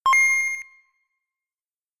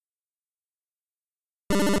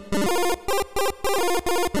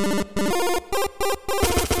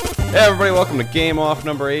everybody, welcome to Game Off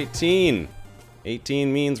number 18.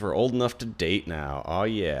 18 means we're old enough to date now. Oh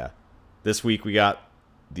yeah. This week we got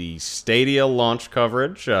the Stadia launch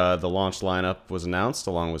coverage. The launch lineup was announced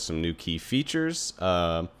along with some new key features.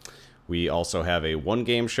 We also have a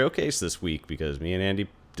one-game showcase this week because me and Andy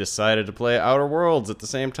decided to play Outer Worlds at the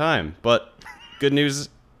same time. But good news,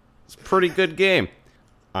 it's a pretty good game.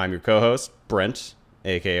 I'm your co-host, Brent,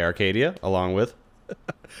 a.k.a. Arcadia, along with...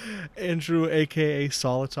 Andrew, a.k.a.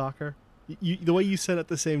 Solitalker. The way you said at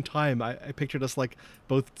the same time, I pictured us like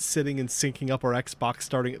both sitting and syncing up our Xbox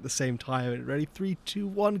starting at the same time. And ready, 3, 2,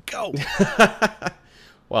 1, go!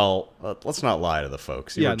 Well, let's not lie to the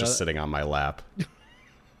folks. You were just sitting on my lap.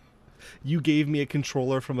 You gave me a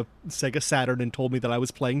controller from a Sega Saturn and told me that I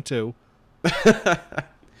was playing too.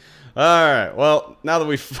 Alright, well, now that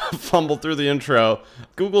we've fumbled through the intro,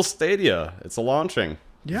 Google Stadia, it's launching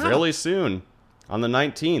really soon, on the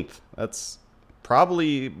 19th. That's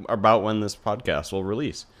probably about when this podcast will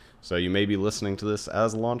release. So you may be listening to this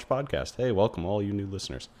as a launch podcast. Hey, welcome all you new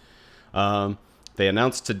listeners. They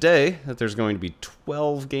announced today that there's going to be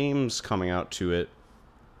 12 games coming out to it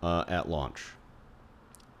at launch.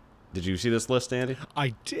 Did you see this list, Andy?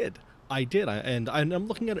 I did. And I'm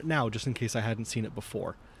looking at it now just in case I hadn't seen it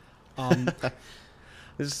before.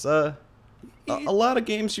 There's a lot of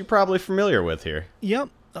games you're probably familiar with here. Yep,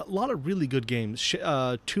 a lot of really good games.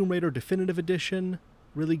 Tomb Raider Definitive Edition,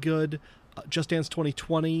 really good. Just Dance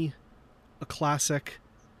 2020, a classic.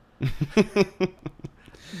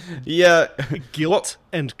 Yeah. Guilt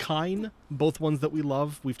and Kine, both ones that we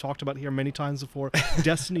love. We've talked about here many times before.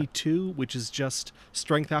 Destiny 2, which is just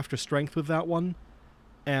strength after strength with that one.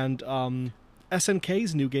 And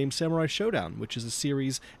SNK's new game, Samurai Showdown, which is a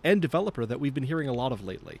series and developer that we've been hearing a lot of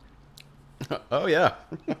lately. Oh, yeah.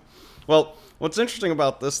 Well, what's interesting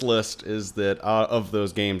about this list is that of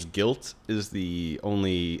those games, Guilt is the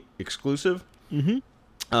only exclusive,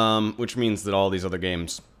 which means that all these other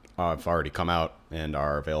games have already come out and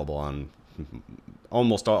are available on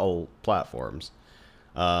almost all platforms.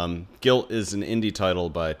 Guilt is an indie title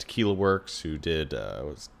by Tequila Works, who did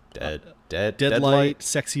Deadlight,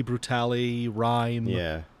 Sexy Brutality, Rhyme.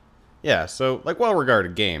 Yeah. So like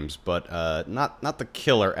well-regarded games, but not the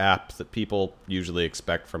killer app that people usually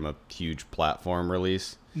expect from a huge platform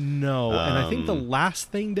release. No, and I think the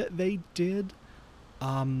last thing that they did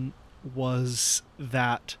was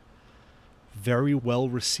that very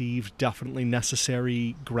well-received, definitely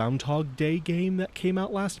necessary Groundhog Day game that came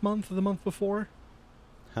out last month or the month before.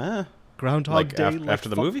 Huh? Groundhog Day after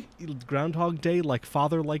the movie? Groundhog Day, like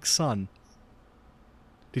father, like son.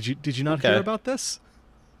 Did you not hear about this?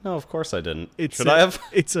 No, of course I didn't. Should I have?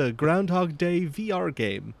 It's a Groundhog Day VR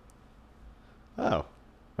game. Oh.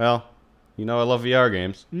 Well, you know I love VR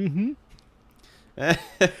games. Mm-hmm.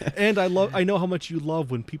 And I know how much you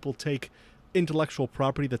love when people take intellectual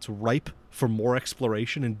property that's ripe for more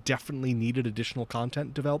exploration and definitely needed additional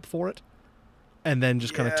content developed for it, and then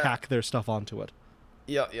just kind of tack their stuff onto it.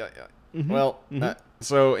 Yeah. Mm-hmm. Well,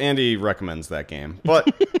 so Andy recommends that game, but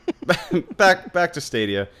back to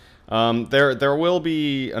Stadia. There will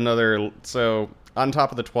be another. So on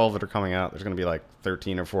top of the 12 that are coming out, there's going to be like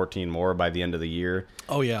 13 or 14 more by the end of the year.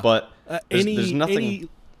 Oh yeah, but there's nothing. Any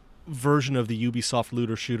version of the Ubisoft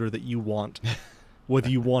looter shooter that you want, whether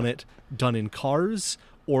you want it done in cars,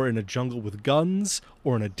 or in a jungle with guns,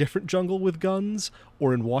 or in a different jungle with guns,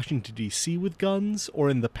 or in Washington D.C. with guns, or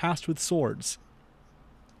in the past with swords.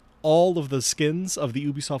 All of the skins of the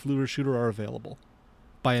Ubisoft looter shooter are available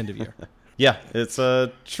by end of year. Yeah, it's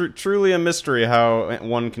truly a mystery how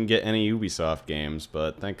one can get any Ubisoft games,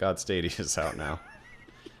 but thank God Stadia is out now.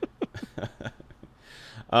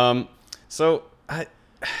 So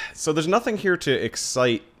there's nothing here to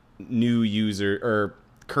excite new user or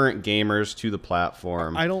current gamers to the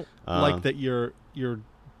platform. I don't like that you're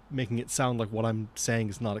making it sound like what I'm saying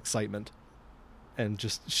is not excitement and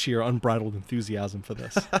just sheer unbridled enthusiasm for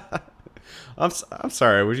this. I'm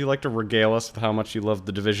sorry. Would you like to regale us with how much you love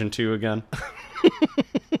The Division 2 again?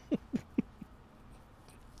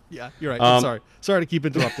 Yeah, you're right. I'm sorry. Sorry to keep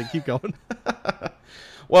interrupting. Keep going.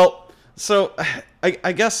 Well, so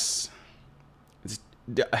I guess...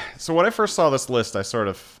 So when I first saw this list, I sort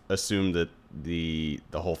of assumed that the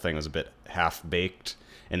whole thing was a bit half-baked,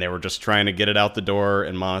 and they were just trying to get it out the door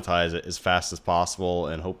and monetize it as fast as possible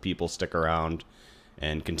and hope people stick around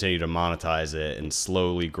and continue to monetize it and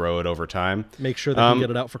slowly grow it over time. Make sure they can get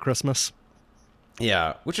it out for Christmas.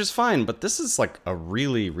 Yeah, which is fine, but this is like a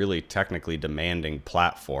really, really technically demanding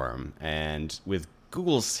platform. And with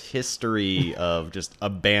Google's history of just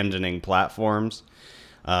abandoning platforms,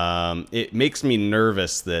 it makes me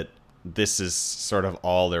nervous that this is sort of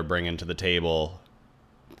all they're bringing to the table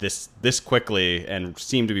this quickly and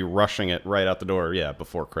seem to be rushing it right out the door,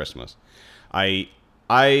 before Christmas. I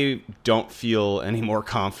don't feel any more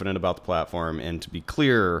confident about the platform, and to be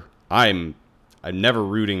clear, I'm never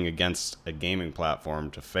rooting against a gaming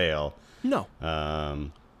platform to fail. No.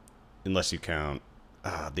 Unless you count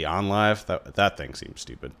the OnLive. That thing seems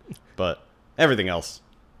stupid. But everything else,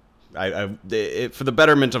 for the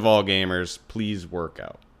betterment of all gamers, please work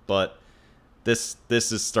out. But this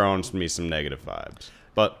is throwing me some negative vibes.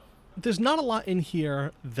 But there's not a lot in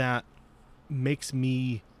here that makes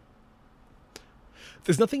me...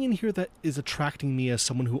 There's nothing in here that is attracting me as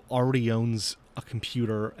someone who already owns a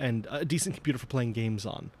computer, and a decent computer for playing games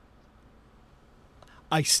on.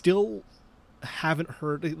 I still haven't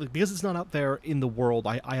heard... because it's not out there in the world,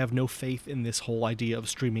 I have no faith in this whole idea of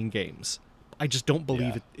streaming games. I just don't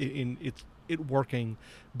believe it working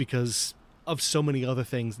because of so many other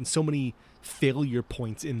things and so many failure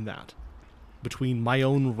points in that. Between my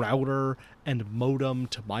own router and modem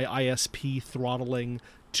to my ISP throttling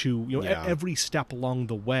to every step along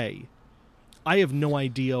the way, I have no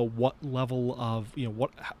idea what level of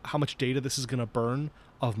how much data this is going to burn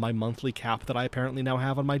of my monthly cap that I apparently now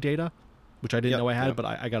have on my data, which I didn't know I had, but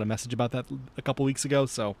I got a message about that a couple weeks ago.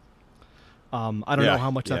 So I don't know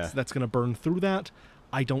how much that's going to burn through that.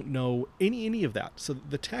 I don't know any of that. So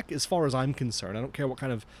the tech, as far as I'm concerned, I don't care what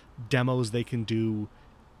kind of demos they can do,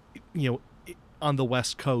 on the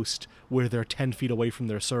West Coast where they're 10 feet away from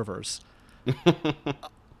their servers.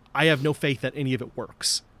 I have no faith that any of it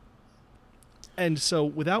works. And so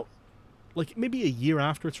without, maybe a year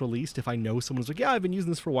after it's released, if I know someone's like, I've been using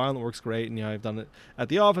this for a while and it works great, and I've done it at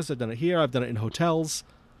the office, I've done it here, I've done it in hotels.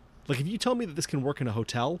 If you tell me that this can work in a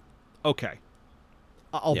hotel, okay,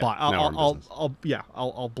 I'll buy.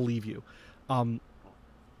 I'll believe you.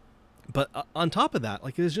 But on top of that,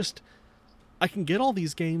 it's just, I can get all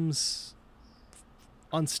these games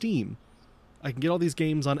on Steam. I can get all these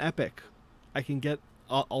games on Epic. I can get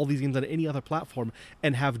all these games on any other platform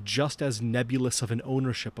and have just as nebulous of an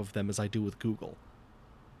ownership of them as I do with Google.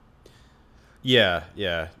 Yeah.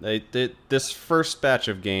 This first batch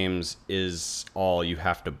of games is all you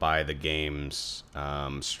have to buy the games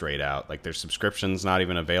straight out. Their subscription's not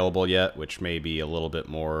even available yet, which may be a little bit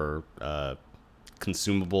more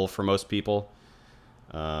consumable for most people.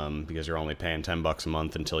 Because you're only paying $10 a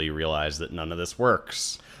month until you realize that none of this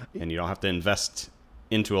works, and you don't have to invest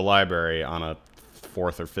into a library on a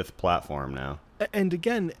 4th or 5th platform now. And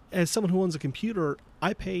again, as someone who owns a computer,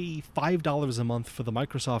 I pay $5 a month for the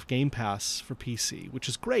Microsoft Game Pass for PC, which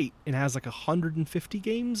is great. It has 150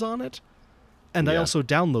 games on it, and I also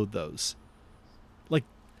download those.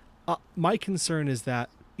 My concern is that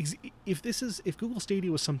if Google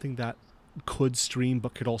Stadia was something that could stream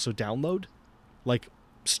but could also download,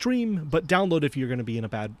 stream but download if you're going to be in a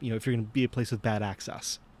bad, if you're going to be a place with bad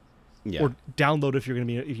access, or download if you're going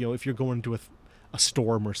to be, if you're going into a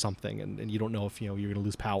storm or something and you don't know if you're going to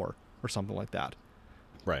lose power or something like that.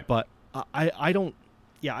 Right. But I don't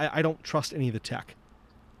trust any of the tech,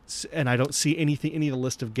 and I don't see any of the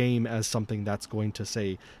list of game as something that's going to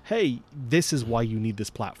say, hey, this is why you need this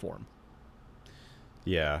platform.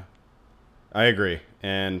 Yeah, I agree.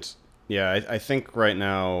 And I think right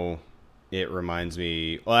now it reminds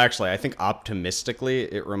me... Well, actually, I think optimistically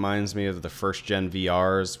it reminds me of the first-gen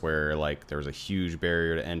VRs where, there's a huge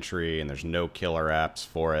barrier to entry and there's no killer apps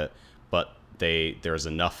for it, but there's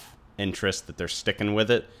enough interest that they're sticking with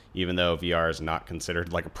it, even though VR is not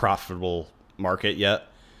considered, a profitable market yet,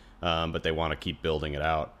 but they want to keep building it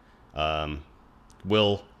out.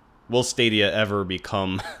 Will Stadia ever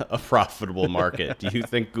become a profitable market? Do you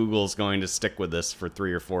think Google's going to stick with this for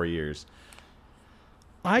 3 or 4 years?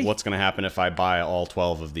 What's going to happen if I buy all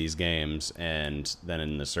 12 of these games and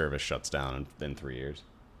then the service shuts down in 3 years?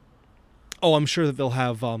 Oh, I'm sure that they'll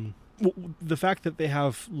have... the fact that they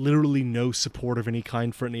have literally no support of any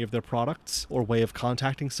kind for any of their products or way of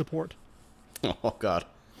contacting support. Oh, God.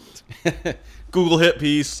 Google hit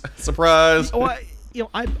piece. Surprise. I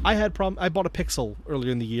had I bought a Pixel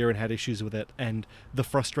earlier in the year and had issues with it, and the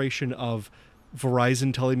frustration of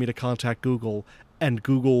Verizon telling me to contact Google and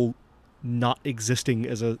Google not existing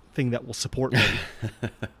as a thing that will support me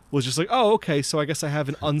was just oh, okay, so I guess I have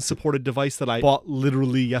an unsupported device that I bought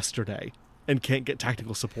literally yesterday and can't get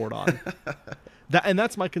technical support on.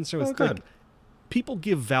 That's my concern. People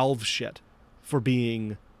give Valve shit for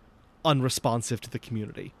being unresponsive to the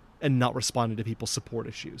community and not responding to people's support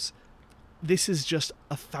issues. This is just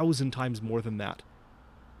 1,000 times more than that.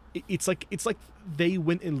 It's like they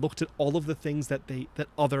went and looked at all of the things that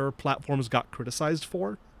other platforms got criticized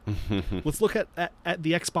for Let's look at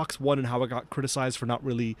the Xbox One and how it got criticized for not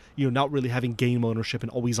really having game ownership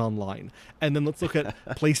and always online. And then let's look at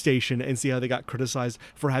PlayStation and see how they got criticized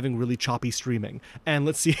for having really choppy streaming. And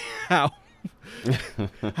let's see how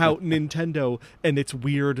Nintendo and its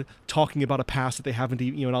weird talking about a pass that they haven't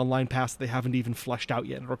even, an online pass that they haven't even fleshed out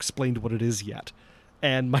yet or explained what it is yet.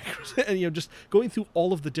 And Microsoft, and just going through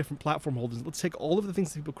all of the different platform holders, let's take all of the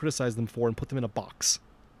things that people criticize them for and put them in a box.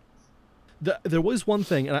 There was one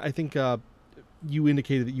thing, and I think you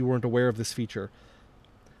indicated that you weren't aware of this feature,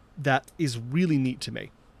 that is really neat to me.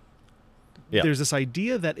 Yeah. There's this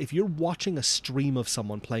idea that if you're watching a stream of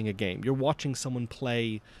someone playing a game, you're watching someone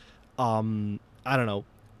play, I don't know,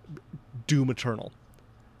 Doom Eternal,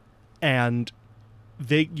 and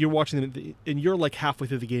you're watching them, and you're like halfway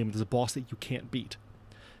through the game, and there's a boss that you can't beat.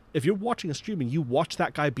 If you're watching a stream and you watch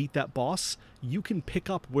that guy beat that boss, you can pick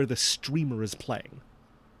up where the streamer is playing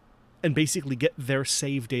and basically get their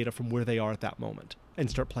save data from where they are at that moment and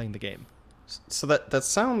start playing the game. So that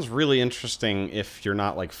sounds really interesting if you're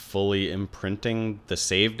not like fully imprinting the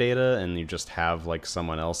save data and you just have like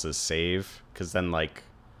someone else's save, because then like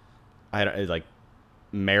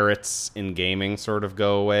merits in gaming sort of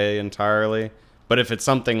go away entirely. But if it's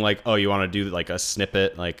something like, oh, you want to do like a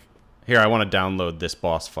snippet, like, here, I want to download this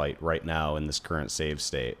boss fight right now in this current save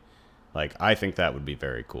state. Like, I think that would be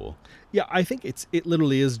very cool. Yeah, I think it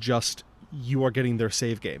literally is just you are getting their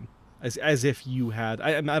save game, as if you had.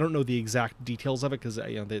 I don't know the exact details of it because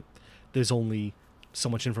there's only so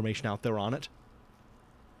much information out there on it.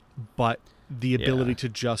 But the ability to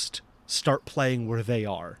just start playing where they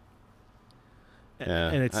are. Yeah,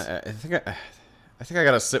 and it's. I think I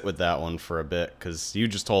gotta sit with that one for a bit because you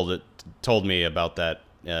just told me about that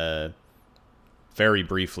very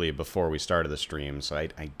briefly before we started the stream, so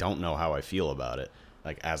I don't know how I feel about it.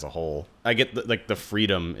 Like, as a whole, I get the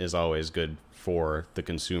freedom is always good for the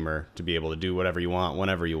consumer to be able to do whatever you want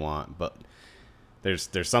whenever you want, but there's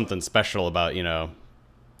something special about,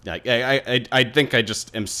 like I think I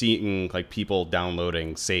just am seeing like people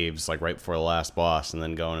downloading saves like right before the last boss and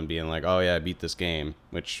then going and being like, oh yeah, I beat this game,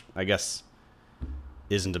 which I guess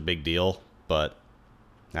isn't a big deal, but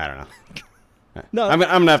I don't know. No, I'm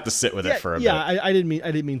gonna have to sit with it for a bit. Yeah, I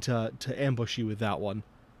didn't mean to ambush you with that one.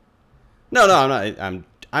 No, I'm not.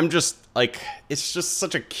 I'm just like, it's just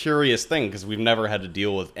such a curious thing because we've never had to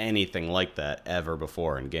deal with anything like that ever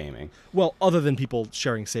before in gaming. Well, other than people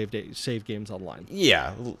sharing save games online.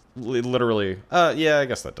 Yeah, literally. Yeah, I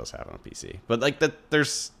guess that does happen on PC. But like that,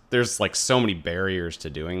 there's like so many barriers to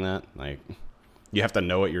doing that. Like, you have to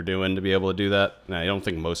know what you're doing to be able to do that. And I don't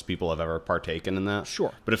think most people have ever partaken in that.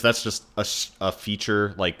 Sure. But if that's just a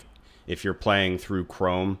feature, like if you're playing through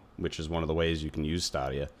Chrome, which is one of the ways you can use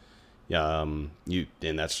Stadia, and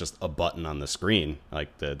that's just a button on the screen.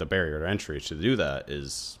 Like the barrier to entry to do that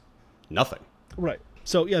is nothing. Right.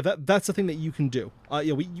 So yeah, that's the thing that you can do.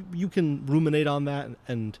 You can ruminate on that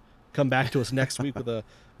and come back to us next week with a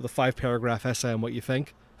 5-paragraph essay on what you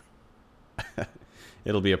think.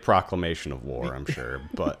 It'll be a proclamation of war, I'm sure,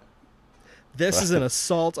 but this is an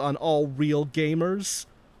assault on all real gamers.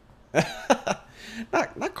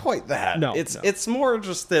 Not quite that. No, it's more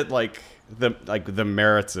just that the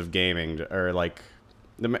merits of gaming, or like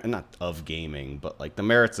not of gaming, but like the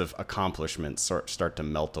merits of accomplishments start to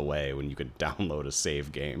melt away when you can download a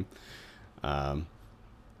save game. I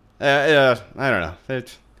don't know.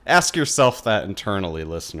 Ask yourself that internally,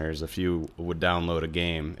 listeners, if you would download a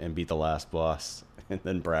game and beat the last boss and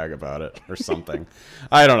then brag about it or something.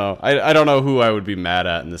 I don't know. I don't know who I would be mad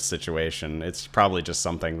at in this situation. It's probably just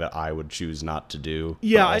something that I would choose not to do.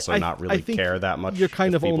 Yeah, but also not really care that much. You're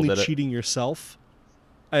kind of only cheating yourself.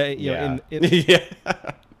 Yeah.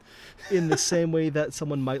 In the same way that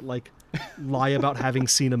someone might like lie about having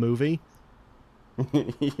seen a movie.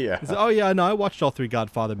 Yeah. Oh yeah, no, I watched all 3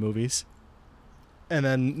 Godfather movies. And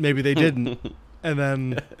then maybe they didn't. And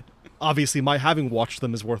then obviously my having watched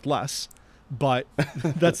them is worth less. But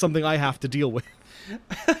that's something I have to deal with.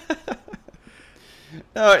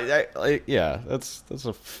 Yeah, that's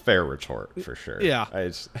a fair retort for sure. Yeah.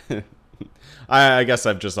 I guess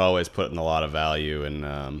I've just always put in a lot of value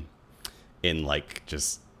in like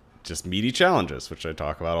just meaty challenges, which I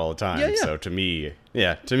talk about all the time. Yeah. So to me,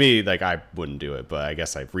 like I wouldn't do it, but I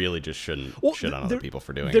guess I really just shouldn't shit on other people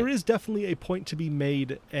for doing it. There is definitely a point to be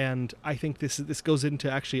made, and I think this goes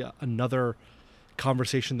into actually another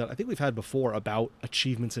conversation that I think we've had before about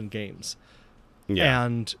achievements in games. Yeah.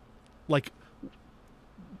 And like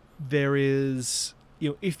there is,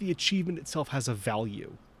 if the achievement itself has a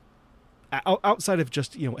value outside of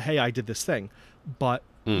just, hey, I did this thing, but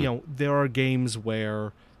there are games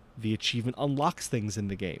where the achievement unlocks things in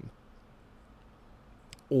the game.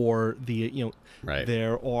 or Right.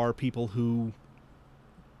 there are people who,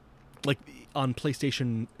 like on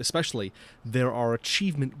PlayStation especially, there are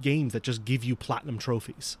achievement games that just give you platinum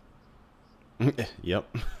trophies.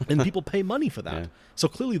 Yep. And people pay money for that. Yeah. So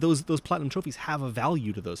clearly those platinum trophies have a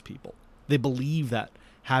value to those people. They believe that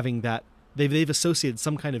having that, they've associated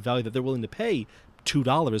some kind of value that they're willing to pay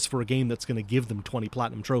 $2 for a game that's going to give them 20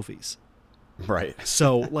 platinum trophies. Right.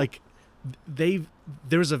 So like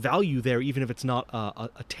there's a value there, even if it's not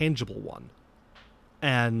a tangible one.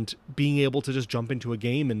 And being able to just jump into a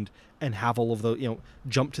game and have all of the,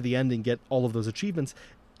 jump to the end and get all of those achievements,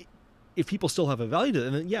 if people still have a value to it,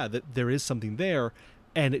 then yeah, that there is something there,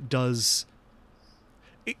 and it does.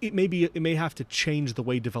 It may have to change the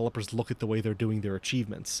way developers look at the way they're doing their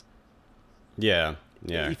achievements. Yeah.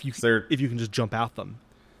 If you can just jump at them.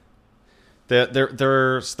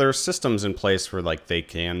 There's systems in place where like they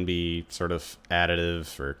can be sort of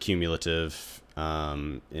additive or cumulative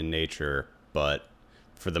in nature, but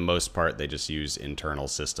for the most part they just use internal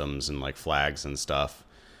systems and like flags and stuff.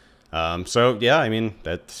 So yeah, I mean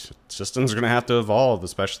that system's going to have to evolve,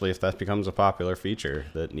 especially if that becomes a popular feature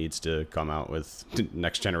that needs to come out with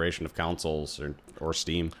next generation of consoles or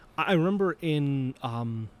Steam. I remember in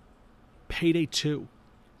Payday 2,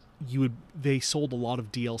 they sold a lot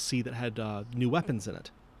of DLC that had new weapons in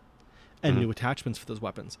it and new attachments for those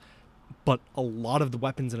weapons, but a lot of the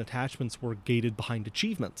weapons and attachments were gated behind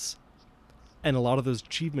achievements. And a lot of those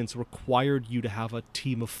achievements required you to have a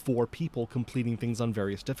team of 4 people completing things on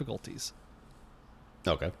various difficulties.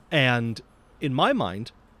 Okay. And in my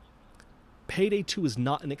mind, Payday 2 is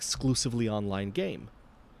not an exclusively online game.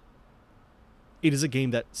 It is a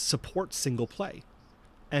game that supports single play.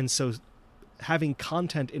 And so having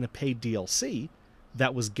content in a paid DLC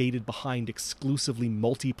that was gated behind exclusively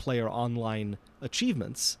multiplayer online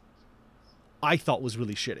achievements, I thought was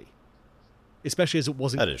really shitty. Especially as it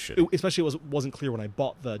wasn't. That is shitty. Especially as it wasn't clear when I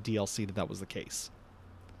bought the DLC that was the case.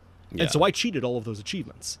 Yeah. And so I cheated all of those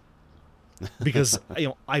achievements because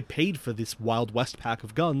I paid for this Wild West pack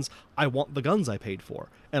of guns. I want the guns I paid for,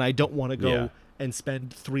 and I don't want to go and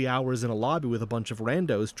spend 3 hours in a lobby with a bunch of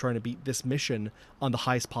randos trying to beat this mission on the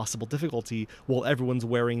highest possible difficulty while everyone's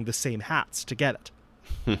wearing the same hats to get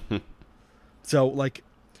it. So like,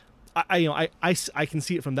 I can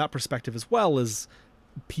see it from that perspective as well as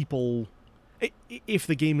people. If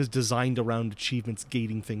the game is designed around achievements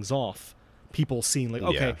gating things off, people seeing like,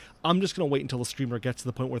 okay, I'm just going to wait until the streamer gets to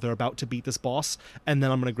the point where they're about to beat this boss, and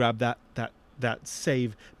then I'm going to grab that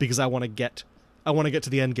save because I want to get to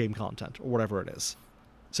the end game content or whatever it is.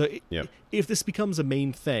 So if this becomes a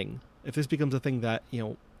main thing, if this becomes a thing that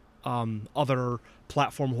other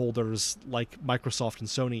platform holders like Microsoft and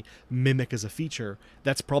Sony mimic as a feature,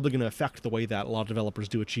 that's probably going to affect the way that a lot of developers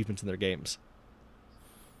do achievements in their games.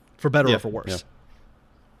 For better or for worse.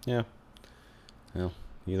 Yeah. Well,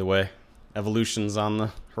 either way, evolution's on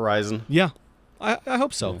the horizon. Yeah, I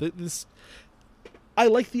hope so. Yeah. I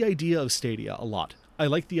like the idea of Stadia a lot. I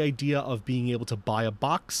like the idea of being able to buy a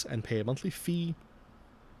box and pay a monthly fee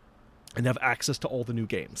and have access to all the new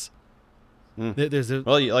games. Well,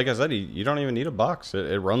 like I said, you don't even need a box.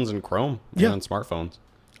 It runs in Chrome and on smartphones.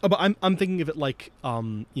 Oh, but I'm thinking of it like,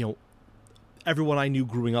 everyone I knew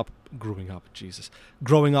growing up,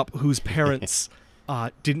 whose parents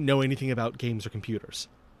didn't know anything about games or computers.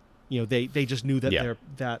 They just knew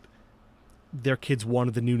that their kids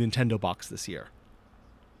wanted the new Nintendo box this year.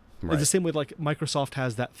 Right. It's the same way like Microsoft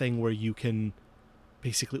has that thing where you can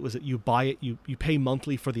basically, you buy it, you pay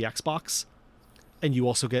monthly for the Xbox, and you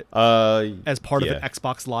also get as part of it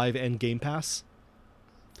Xbox Live and Game Pass.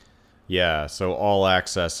 Yeah, so All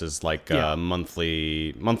Access is like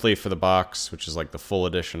monthly for the box, which is like the full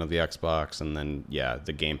edition of the Xbox, and then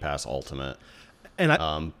the Game Pass Ultimate. And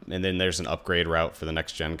and then there's an upgrade route for the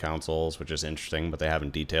next gen consoles, which is interesting, but they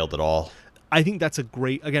haven't detailed at all. I think that's a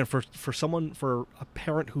great, again, for a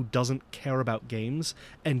parent who doesn't care about games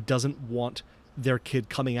and doesn't want their kid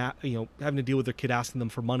having to deal with their kid asking them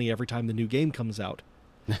for money every time the new game comes out.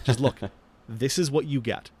 Just look, this is what you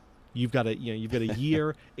get. You've got a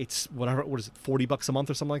year. It's whatever. What is it? $40 a month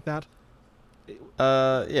or something like that.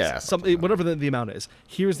 Whatever the amount is.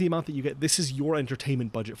 Here's the amount that you get. This is your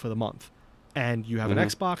entertainment budget for the month, and you have an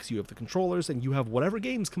Xbox. You have the controllers, and you have whatever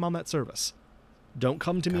games come on that service. Don't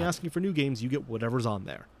come to me asking for new games. You get whatever's on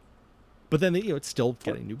there. But then it's still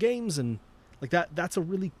getting new games and like that. That's a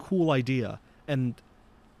really cool idea, and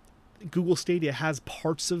Google Stadia has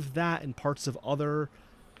parts of that and parts of other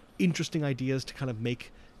interesting ideas to kind of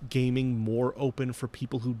make gaming more open for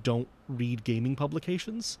people who don't read gaming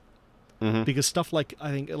publications. Because stuff like,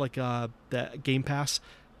 I think, like the Game Pass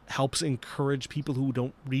helps encourage people who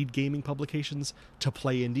don't read gaming publications to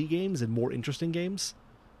play indie games and more interesting games,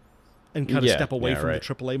 and kind of step away from the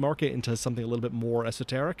AAA market into something a little bit more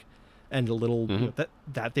esoteric and a little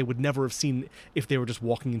that they would never have seen if they were just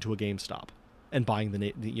walking into a GameStop and buying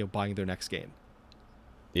buying their next game.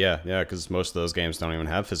 Yeah, because most of those games don't even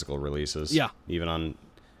have physical releases. Yeah, even on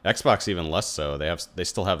Xbox, even less so. They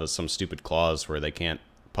still have some stupid clause where they can't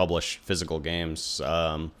publish physical games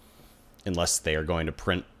unless they are going to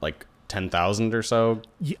print like 10,000 or so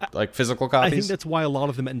like physical copies. I think that's why a lot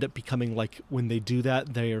of them end up becoming, like, when they do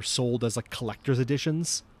that, they are sold as like collector's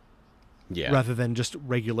editions, rather than just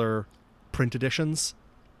regular print editions.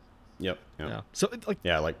 Yep. Yeah. So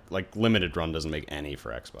like Limited Run doesn't make any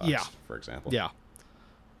for Xbox, for example. Yeah.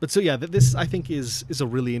 But so this I think is a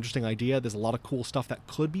really interesting idea. There's a lot of cool stuff that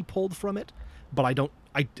could be pulled from it, but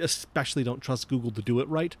I especially don't trust Google to do it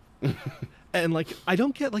right. And like, I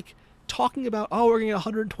don't get, like, talking about, we're going to get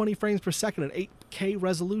 120 frames per second at 8K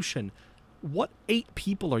resolution. What 8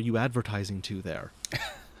 people are you advertising to there?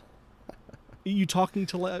 Are you talking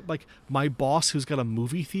to, like, my boss who's got a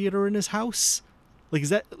movie theater in his house? Like,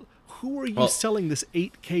 who are you selling this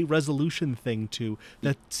 8K resolution thing to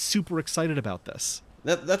that's super excited about this?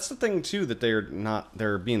 That's the thing too, that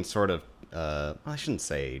they're being sort of I shouldn't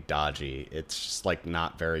say dodgy. It's just like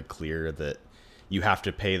not very clear that you have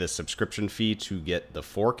to pay the subscription fee to get the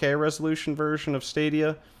 4K resolution version of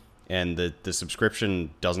Stadia, and the subscription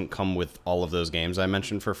doesn't come with all of those games I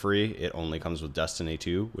mentioned for free. It only comes with Destiny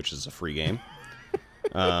 2, which is a free game.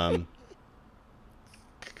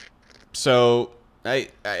 So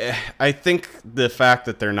I think the fact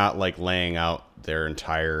that they're not like laying out their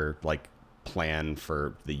entire like plan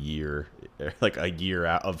for the year, like a year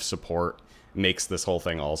out of support, makes this whole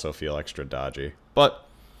thing also feel extra dodgy. But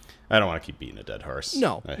I don't want to keep beating a dead horse.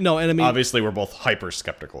 No, and I mean, obviously we're both hyper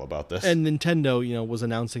skeptical about this. And Nintendo, was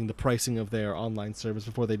announcing the pricing of their online service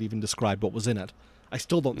before they'd even described what was in it. I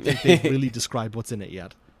still don't think they've really described what's in it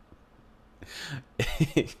yet.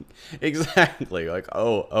 Exactly. Like,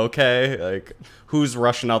 oh, okay. Like, who's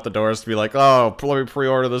rushing out the doors to be like, oh, let me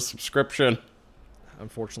pre-order this subscription?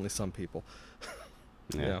 Unfortunately, some people.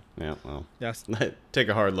 Yeah. Well, yes. Take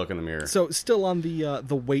a hard look in the mirror. So, still on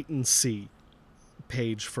the wait and see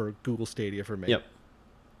page for Google Stadia for me. Yep.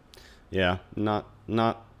 Yeah.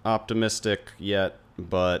 Not optimistic yet,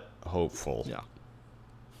 but hopeful. Yeah.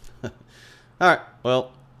 All right.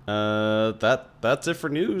 Well, that's it for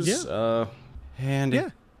news. Yeah. Andy,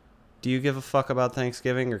 do you give a fuck about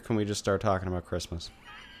Thanksgiving, or can we just start talking about Christmas?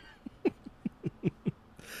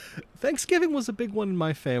 Thanksgiving was a big one in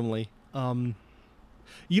my family.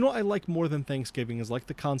 What I like more than Thanksgiving is like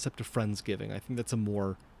the concept of Friendsgiving. I think that's a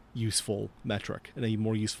more useful metric and a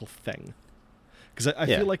more useful thing. Because I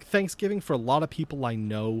feel like Thanksgiving, for a lot of people I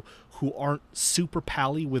know who aren't super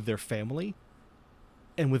pally with their family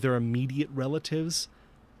and with their immediate relatives,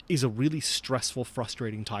 is a really stressful,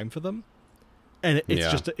 frustrating time for them. And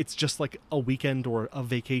it's just like a weekend or a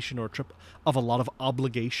vacation or a trip of a lot of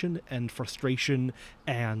obligation and frustration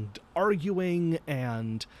and arguing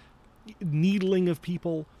and needling of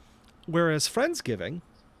people. Whereas Friendsgiving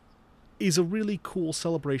is a really cool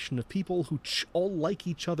celebration of people who all like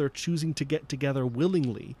each other, choosing to get together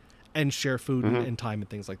willingly and share food and time and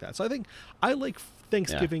things like that. So I think I like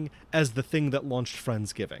Thanksgiving as the thing that launched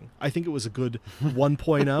Friendsgiving. I think it was a good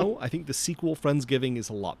 1.0. I think the sequel, Friendsgiving, is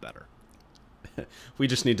a lot better. We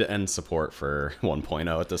just need to end support for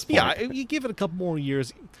 1.0 at this point. Yeah, you give it a couple more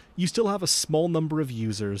years, you still have a small number of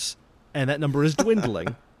users, and that number is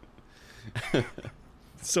dwindling.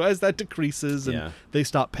 So as that decreases and they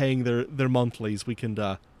stop paying their monthlies, we can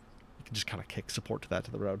just kind of kick support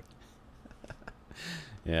to the road.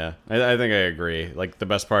 Yeah, I think I agree. Like, the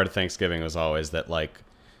best part of Thanksgiving was always that, like,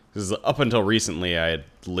 because up until recently I had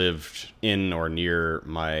lived in or near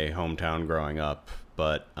my hometown growing up,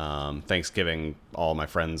 but Thanksgiving, all my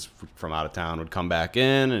friends from out of town would come back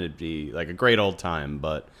in, and it'd be like a great old time.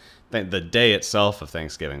 But the day itself of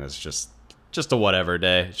Thanksgiving was just a whatever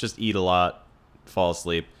day. It's just eat a lot, fall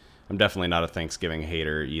asleep. I'm definitely not a Thanksgiving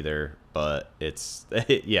hater either, but it's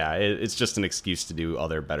just an excuse to do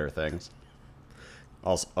other better things.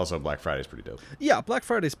 Also, Black Friday's pretty dope. Yeah, Black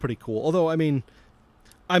Friday's pretty cool. Although, I mean,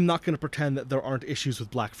 I'm not going to pretend that there aren't issues with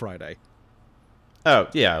Black Friday. Oh,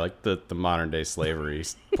 yeah, like the modern day slavery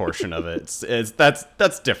portion of it.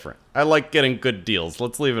 That's different. I like getting good deals.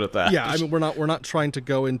 Let's leave it at that. Yeah, I mean, we're not trying to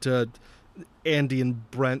go into Andy and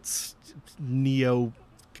Brent's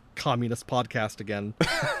neo-communist podcast again.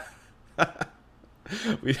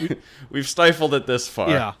 We've stifled it this far.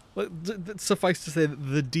 Yeah. Suffice to say that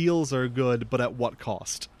the deals are good, but at what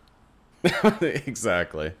cost?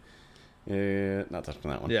 Exactly. Yeah, not touching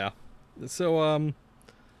that one. Yeah. So,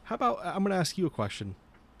 how about I'm going to ask you a question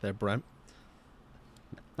there, Brent.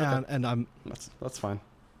 Okay. And That's fine.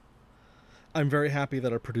 I'm very happy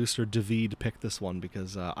that our producer David picked this one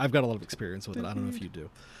because I've got a lot of experience with it. I don't know if you do.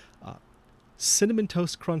 Cinnamon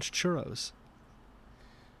Toast Crunch churros.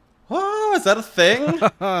 Oh, is that a thing?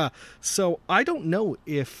 So I don't know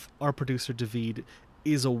if our producer David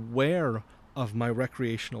is aware of my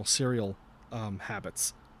recreational cereal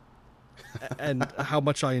habits and how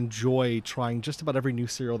much I enjoy trying just about every new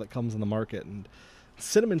cereal that comes on the market. And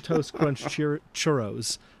Cinnamon Toast Crunch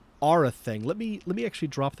churros are a thing. Let me actually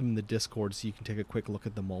drop them in the Discord so you can take a quick look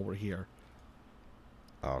at them while we're here.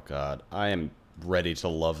 Oh god, I am ready to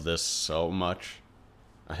love this so much.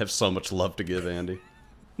 I have so much love to give Andy.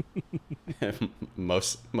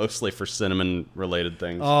 Mostly for cinnamon related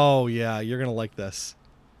things. Oh yeah, you're gonna like this.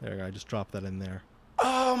 There you go. I just dropped that in there.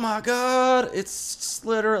 Oh my god, it's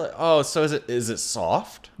literally. Oh, so is it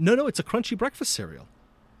soft? No, it's a crunchy breakfast cereal.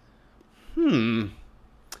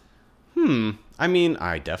 I mean,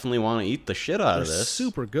 I definitely want to eat the shit out of They're this.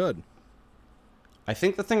 super good. I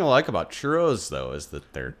think the thing I like about churros though is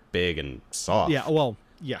that they're big and soft. Yeah, well,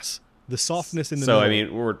 yes. The softness in the So middle. I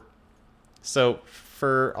mean,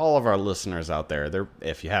 for all of our listeners out there,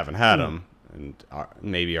 if you haven't had them, and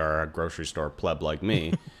maybe are a grocery store pleb like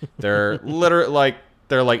me, they're literally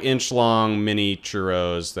they're like inch long mini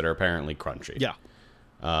churros that are apparently crunchy. Yeah.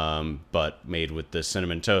 But made with the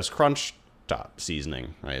cinnamon toast crunch top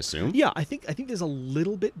seasoning, I assume. Yeah, I think there's a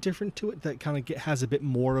little bit different to it that kind of has a bit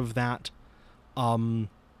more of that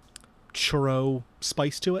churro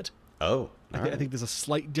spice to it. Oh, I think there's a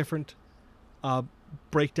slight different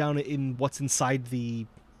breakdown in what's inside the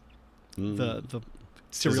Does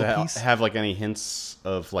cereal it piece. have like any hints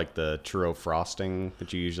of like the churro frosting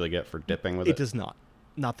that you usually get for dipping with it? It does not.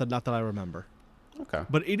 Not that I remember. Okay.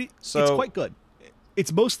 But it's So- quite good.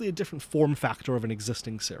 It's mostly a different form factor of an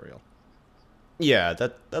existing cereal. Yeah,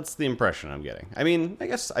 that's the impression I'm getting. I mean, I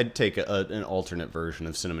guess I'd take an alternate version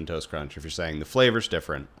of Cinnamon Toast Crunch if you're saying the flavor's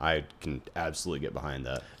different. I can absolutely get behind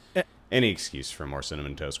that. Any excuse for more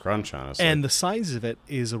Cinnamon Toast Crunch, honestly. And the size of it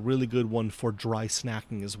is a really good one for dry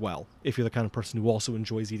snacking as well, if you're the kind of person who also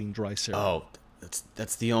enjoys eating dry cereal. Oh,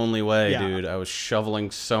 that's the only way, Yeah. dude. I was shoveling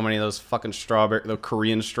so many of those fucking the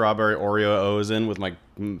Korean strawberry Oreo O's in with my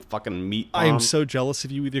fucking meat I am palm. so jealous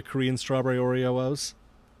of you with your Korean strawberry Oreo O's.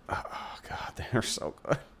 Oh god, they're so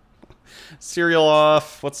good. Cereal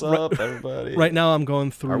off. What's up, everybody? Right now I'm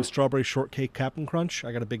going through Are- strawberry shortcake Captain Crunch.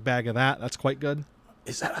 I got a big bag of that. That's quite good.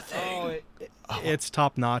 Is that a thing? It's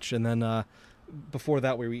top notch. And then before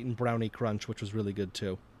that we were eating brownie crunch, which was really good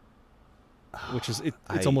too. Which is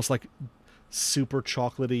it's almost like super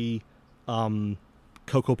chocolatey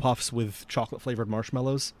Cocoa Puffs with chocolate flavored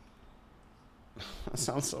marshmallows. That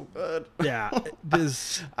sounds so good. Yeah,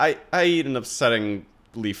 there's I eat an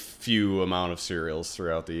upsettingly few amount of cereals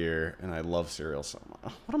throughout the year, and I love cereal so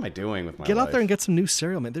much. What am I doing with my get life? out there and get some new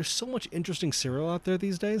cereal, man. There's so much interesting cereal out there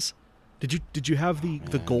these days. Did you have the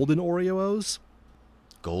golden Oreo O's?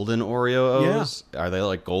 Golden Oreo O's? Are they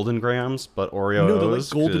like Golden Grams, but Oreo No, they're like O's?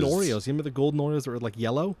 golden 'Cause- Oreos. You remember the golden Oreos that were like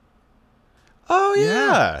yellow? Oh,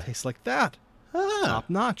 yeah. Tastes like that. Ah, Top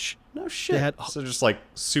notch. no shit. had- So just like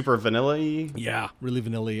super vanilla-y? Yeah, really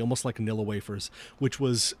vanilla-y, almost like Nilla wafers, which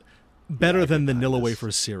was better than the Nilla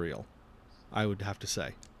wafers cereal, I would have to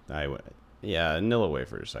say. Yeah, Nilla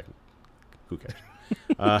wafers. Who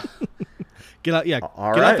cares? Get out,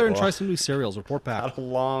 All get right, out there and try well. some new cereals. Report back. Got a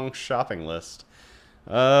long shopping list.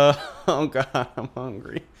 Oh god, I'm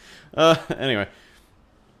hungry. Anyway.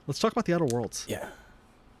 Let's talk about the Outer Worlds. Yeah.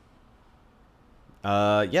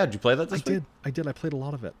 Yeah, did you play that this week? I did. I played a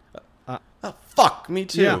lot of it. Oh, fuck, me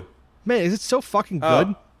too. Yeah. Man, is it so fucking good?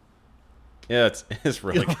 Oh. Yeah, it's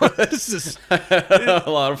really good. This is a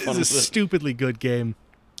lot of fun. This is a with it. stupidly good game.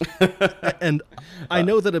 And I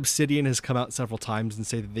know that Obsidian has come out several times and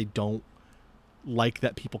say that they don't like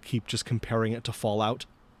that people keep just comparing it to Fallout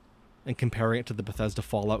and comparing it to the Bethesda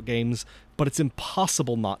Fallout games, but it's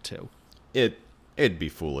impossible not to. It'd be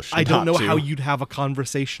foolish. I don't not know to. how you'd have a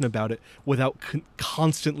conversation about it without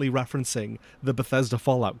constantly referencing the Bethesda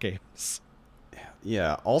Fallout games.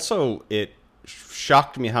 Yeah. Also, it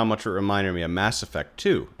shocked me how much it reminded me of Mass Effect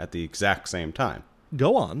 2 at the exact same time.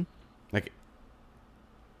 Go on. Like,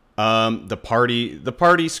 the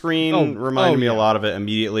party screen reminded me a yeah. lot of it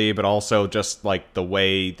immediately, but also just like the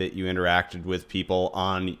way that you interacted with people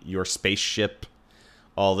on your spaceship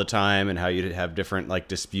all the time and how you'd have different like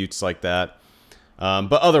disputes like that.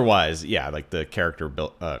 But otherwise, yeah, like the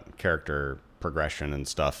character progression and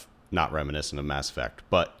stuff, not reminiscent of Mass Effect,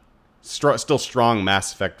 but still strong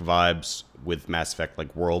Mass Effect vibes with Mass Effect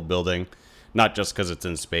like world building, not just because it's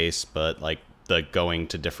in space, but like the going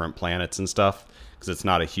to different planets and stuff. Because it's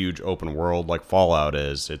not a huge open world like Fallout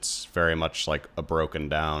is. It's very much like a broken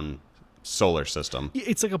down solar system.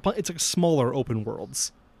 It's like smaller open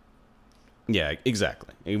worlds. Yeah,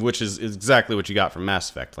 exactly. Which is exactly what you got from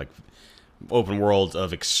Mass Effect. Like open worlds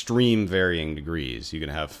of extreme varying degrees. You can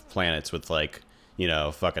have planets with like,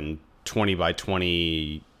 fucking 20 by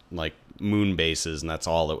 20 like moon bases, and that's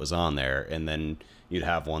all that was on there. And then you'd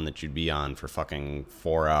have one that you'd be on for fucking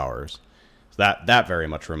 4 hours. So that very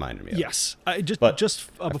much reminded me of Yes.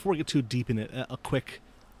 Before we get too deep in it, a quick,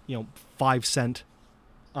 5-cent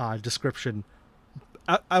description.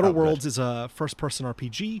 Outer Worlds is a first-person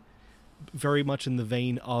RPG, very much in the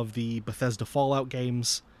vein of the Bethesda Fallout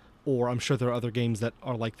games, or I'm sure there are other games that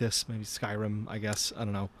are like this. Maybe Skyrim, I guess. I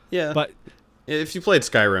don't know. Yeah. But if you played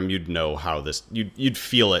Skyrim, you'd know how you'd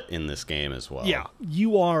feel it in this game as well. yeah,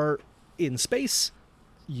 you are in space,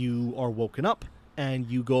 you are woken up, and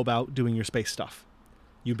you go about doing your space stuff.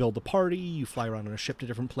 You build a party, you fly around on a ship to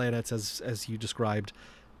different planets, as you described,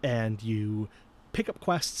 and you pick up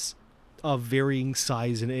quests of varying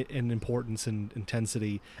size and importance and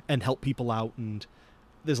intensity, and help people out. And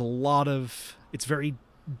there's a lot of... It's very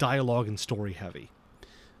dialogue and story heavy.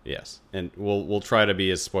 Yes, and we'll try to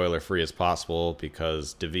be as spoiler free as possible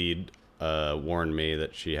because David warned me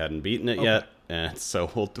that she hadn't beaten it yet, and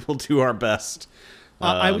so we'll do our best.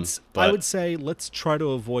 I would say let's try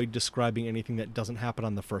to avoid describing anything that doesn't happen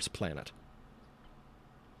on the first planet.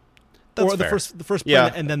 That's or the fair. first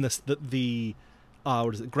planet, and then the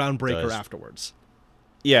what is it, groundbreaker afterwards.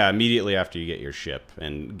 Yeah, immediately after you get your ship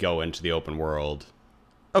and go into the open world.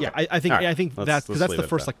 Okay. Yeah, I think Let's that's the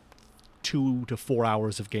first that. 2 to 4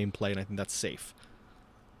 hours of gameplay, and I think that's safe.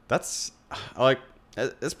 That's like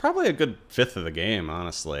it's probably a good fifth of the game.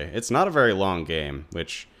 Honestly, it's not a very long game,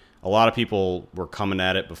 which a lot of people were coming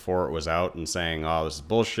at it before it was out and saying, "Oh, this is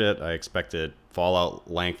bullshit. I expected Fallout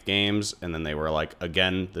length games," and then they were like,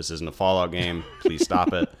 "Again, this isn't a Fallout game. Please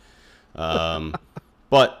stop it."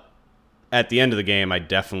 But at the end of the game, I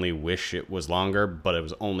definitely wish it was longer, but it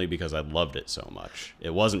was only because I loved it so much.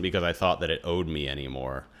 It wasn't because I thought that it owed me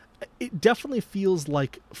anymore. It definitely feels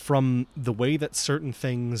like, from the way that certain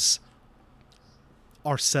things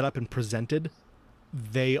are set up and presented,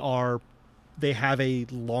 they have a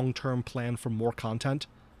long-term plan for more content,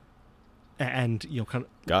 and kind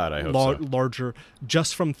of God, I hope so. larger,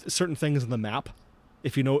 just from certain things in the map.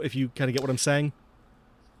 If you kind of get what I'm saying.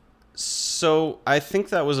 So I think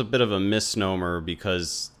that was a bit of a misnomer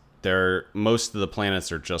because most of the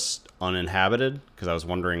planets are just uninhabited. Because I was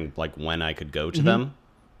wondering like when I could go to them,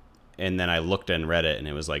 and then I looked and read it, and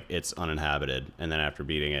it was like it's uninhabited. And then after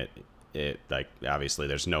beating it like obviously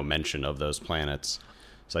there's no mention of those planets.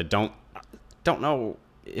 So I don't know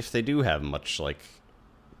if they do have much like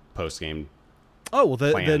post game. Oh well,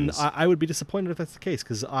 then I would be disappointed if that's the case,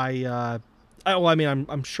 because I'm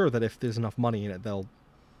sure that if there's enough money in it,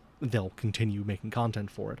 they'll continue making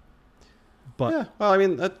content for it. But yeah, well, I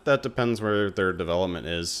mean that depends where their development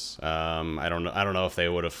is. I don't know if they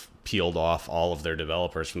would have peeled off all of their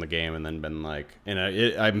developers from the game and then been like, and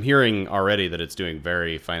I'm hearing already that it's doing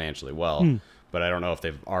very financially well, but I don't know if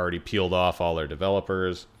they've already peeled off all their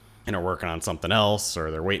developers and are working on something else,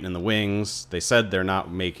 or they're waiting in the wings. They said they're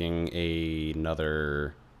not making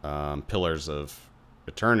another Pillars of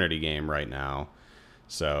Eternity game right now,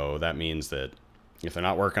 so that means that if they're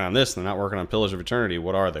not working on this, they're not working on Pillars of Eternity.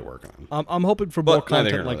 What are they working on? I'm hoping for more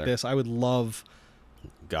content like this. I would love.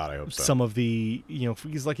 God, I hope so. Some of the,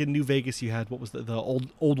 because like in New Vegas, you had what was the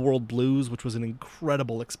old world blues, which was an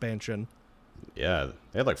incredible expansion. Yeah,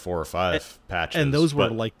 they had like 4 or 5 patches, and those were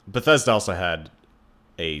like Bethesda also had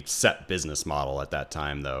a set business model at that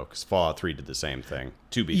time, though, because Fallout 3 did the same thing.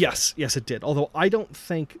 Yes, it did. Although I don't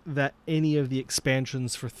think that any of the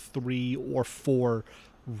expansions for 3 or 4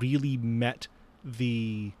 really met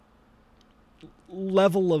the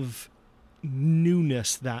level of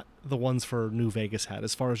newness that the ones for New Vegas had,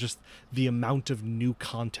 as far as just the amount of new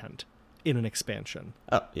content in an expansion.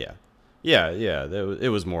 Oh, yeah.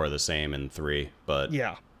 It was more of the same in 3, but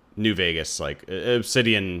yeah, New Vegas, like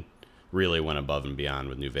Obsidian really went above and beyond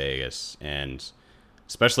with New Vegas, and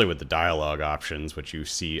especially with the dialogue options, which you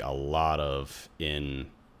see a lot of in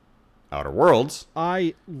Outer Worlds.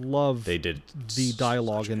 I love they did the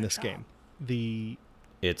dialogue in this game. The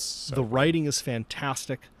writing is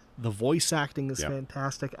fantastic. The voice acting is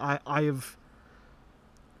fantastic. I'm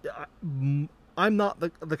not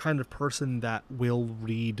the kind of person that will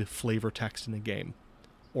read flavor text in a game.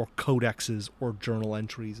 or codexes or journal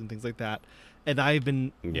entries and things like that. And I've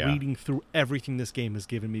been reading through everything this game has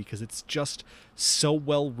given me because it's just so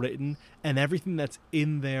well written, and everything that's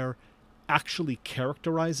in there actually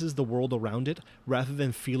characterizes the world around it rather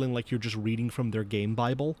than feeling like you're just reading from their game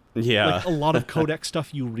Bible. Yeah. Like a lot of codex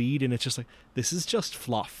stuff you read and it's just like, this is just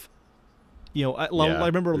fluff. You know, I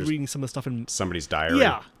remember reading some of the stuff in somebody's diary.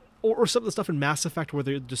 Yeah. Or some of the stuff in Mass Effect where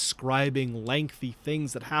they're describing lengthy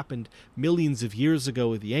things that happened millions of years ago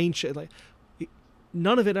with the ancient. Like,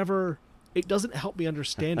 none of it ever. It doesn't help me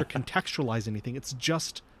understand or contextualize anything. It's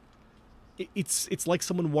just. It's like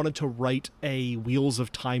someone wanted to write a Wheels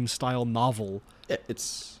of Time style novel.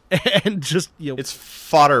 It's and just it's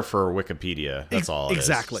fodder for Wikipedia. That's all it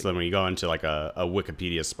exactly. is. So then when you go into like a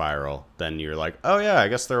Wikipedia spiral, then you're like, oh yeah, I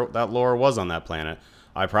guess that lore was on that planet.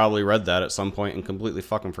 I probably read that at some point and completely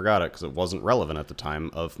fucking forgot it because it wasn't relevant at the time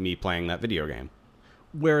of me playing that video game.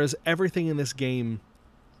 Whereas everything in this game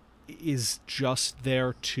is just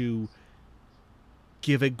there to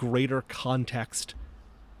give a greater context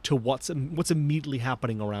to what's immediately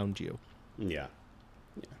happening around you. Yeah.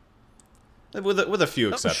 With a few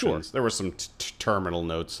exceptions. Sure. There were some terminal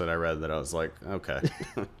notes that I read that I was like, okay.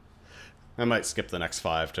 I might skip the next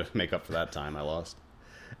 5 to make up for that time I lost.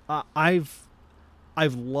 I've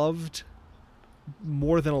loved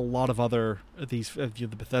more than a lot of other of these the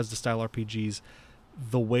Bethesda style RPGs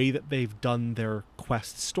the way that they've done their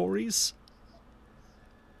quest stories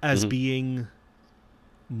as being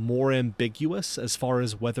more ambiguous as far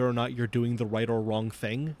as whether or not you're doing the right or wrong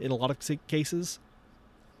thing in a lot of cases.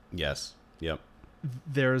 Yes. Yep.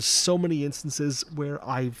 There's so many instances where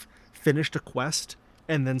I've finished a quest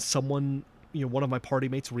and then someone, one of my party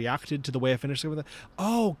mates reacted to the way I finished it with it.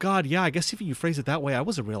 Oh, God, yeah, I guess if you phrase it that way, I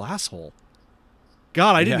was a real asshole.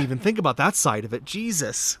 God, I didn't even think about that side of it.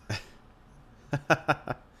 Jesus.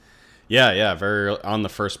 Yeah, very on the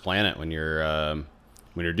first planet when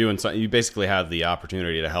you're doing something, you basically have the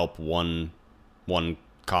opportunity to help one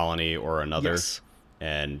colony or another. Yes.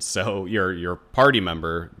 And so your party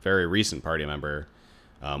member, very recent party member,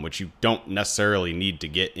 which you don't necessarily need to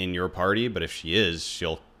get in your party, but if she is,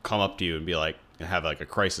 she'll come up to you and be like, and have like a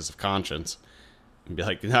crisis of conscience and be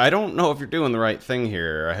like, I don't know if you're doing the right thing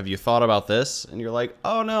here. Have you thought about this? And you're like,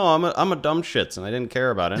 oh no, I'm a dumb shits and I didn't care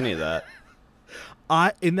about any of that.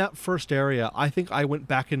 In that first area, I think I went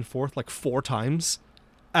back and forth like 4 times.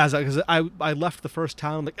 Because I left the first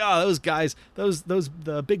town like, oh, those guys,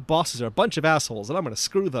 the big bosses are a bunch of assholes, and I'm gonna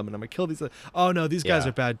screw them, and I'm gonna kill these. Oh no, these guys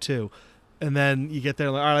are bad too. And then you get there,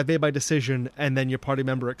 like, all right, I've made my decision, and then your party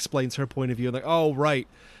member explains her point of view, and like, oh right,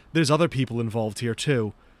 there's other people involved here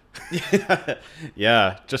too.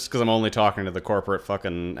 Yeah, just because I'm only talking to the corporate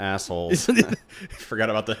fucking assholes, forgot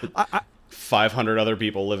about the 500 other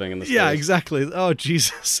people living in the space. Yeah, exactly. Oh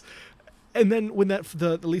Jesus. And then when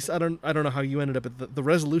at least I don't know how you ended up, but the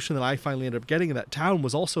resolution that I finally ended up getting in that town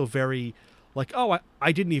was also very like, oh,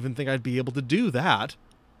 I didn't even think I'd be able to do that.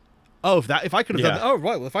 Oh, if I could have done that, oh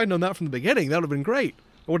right, well if I'd known that from the beginning, that would have been great.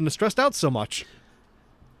 I wouldn't have stressed out so much.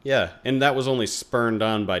 Yeah, and that was only spurned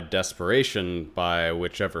on by desperation by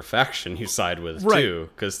whichever faction you side with too,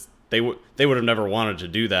 because they would have never wanted to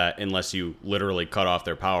do that unless you literally cut off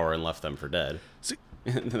their power and left them for dead.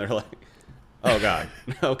 And they're like, oh God.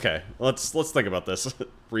 Okay. Let's think about this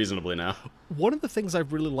reasonably now. One of the things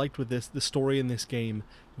I've really liked with the story in this game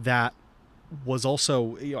that was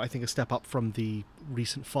also, I think a step up from the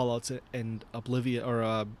recent Fallouts and Oblivion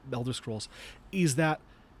or Elder Scrolls, is that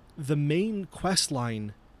the main quest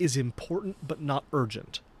line is important but not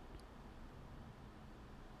urgent.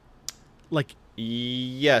 Like,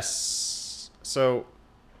 yes. So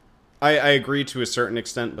I agree to a certain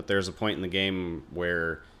extent, but there's a point in the game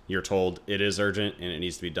where you're told it is urgent and it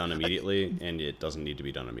needs to be done immediately, and it doesn't need to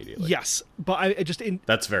be done immediately. Yes, but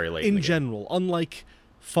that's very late in general. Unlike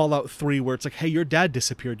Fallout 3, where it's like, hey, your dad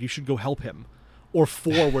disappeared, you should go help him, or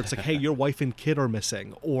 4, where it's like, hey, your wife and kid are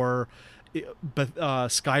missing, or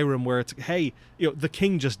Skyrim, where it's like, hey, the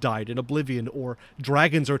king just died in Oblivion, or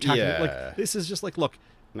dragons are attacking. Yeah. Like, this is just like, look.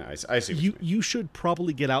 No, I see what you mean. You should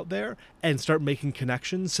probably get out there and start making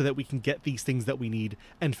connections so that we can get these things that we need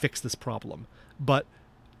and fix this problem. But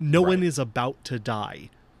no one is about to die.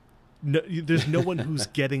 No, there's no one who's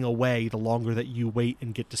getting away the longer that you wait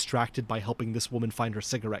and get distracted by helping this woman find her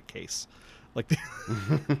cigarette case. Like,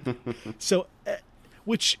 so,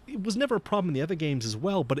 which was never a problem in the other games as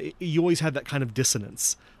well, but you always had that kind of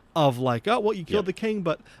dissonance of like, oh, well, you killed the king,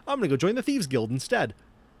 but I'm going to go join the Thieves Guild instead.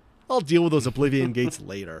 I'll deal with those Oblivion gates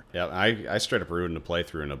later. Yeah, I straight up ruined a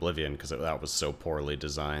playthrough in Oblivion because that was so poorly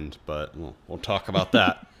designed, but we'll talk about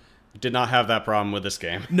that. Did not have that problem with this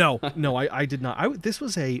game. No, I did not. This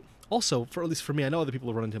was Also, for at least for me, I know other people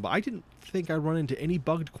have run into them, but I didn't think I run into any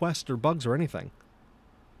bugged quests or bugs or anything.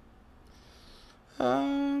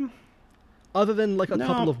 Other than like a No.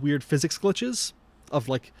 couple of weird physics glitches of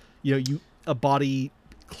like, a body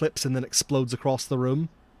clips and then explodes across the room.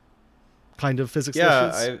 Kind of physics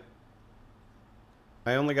glitches.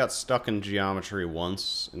 I only got stuck in geometry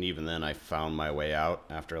once, and even then I found my way out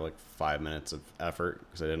after like 5 minutes of effort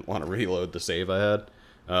because I didn't want to reload the save I had.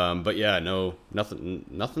 But yeah, no,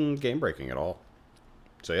 nothing game breaking at all.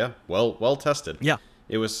 So yeah, well tested. Yeah.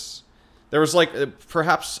 There was like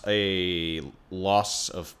perhaps a loss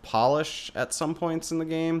of polish at some points in the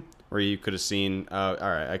game where you could have seen, all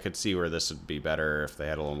right, I could see where this would be better if they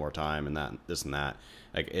had a little more time and this and that.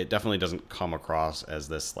 Like, it definitely doesn't come across as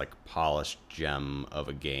this like polished gem of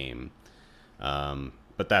a game.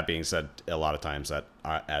 But that being said, a lot of times that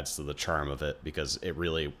adds to the charm of it because it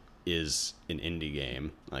really is an indie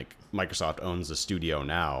game. Like, Microsoft owns the studio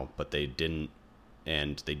now, but they didn't,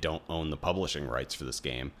 and they don't own the publishing rights for this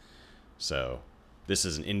game. So this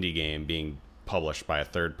is an indie game being published by a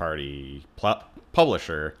third-party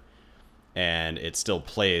publisher, and it still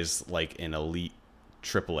plays like an elite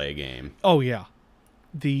AAA game. Oh yeah,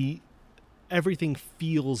 everything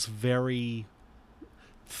feels very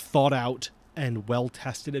thought out and well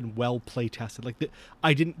tested and well play tested. Like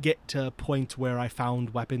I didn't get to points where I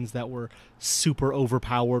found weapons that were super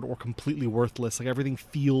overpowered or completely worthless. Like everything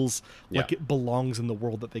feels like it belongs in the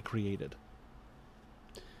world that they created.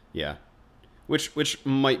 Yeah. Which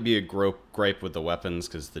might be a gripe with the weapons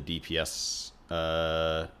because the DPS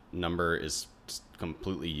number is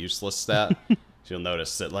completely useless stat. So you'll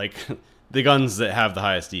notice that like the guns that have the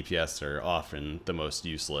highest DPS are often the most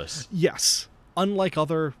useless. Yes. Unlike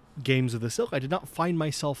other games of this ilk, I did not find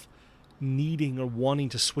myself needing or wanting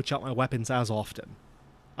to switch out my weapons as often.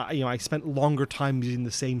 I spent longer time using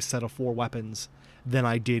the same set of 4 weapons than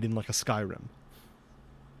I did in like a Skyrim.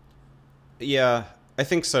 Yeah, I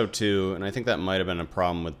think so too, and I think that might have been a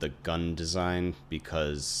problem with the gun design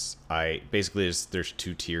because there's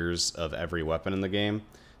 2 tiers of every weapon in the game.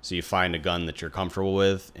 So you find a gun that you're comfortable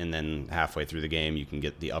with, and then halfway through the game you can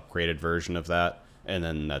get the upgraded version of that, and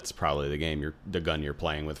then that's probably the gun you're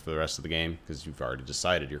playing with for the rest of the game because you've already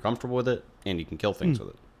decided you're comfortable with it and you can kill things with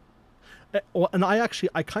it. And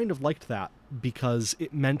I kind of liked that because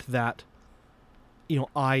it meant that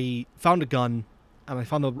I found a gun and I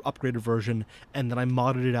found the upgraded version, and then I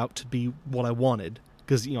modded it out to be what I wanted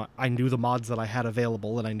because I knew the mods that I had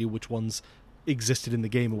available and I knew which ones existed in the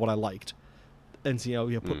game and what I liked. And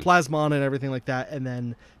so, put plasma on it and everything like that, and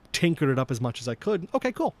then tinkered it up as much as I could.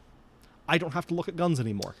 Okay, cool. I don't have to look at guns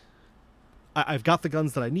anymore. I've got the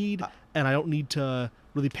guns that I need, and I don't need to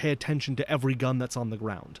really pay attention to every gun that's on the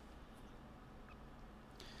ground.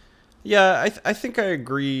 Yeah, I think I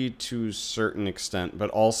agree to a certain extent, but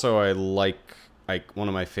also I like one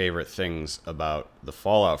of my favorite things about the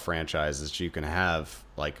Fallout franchise is you can have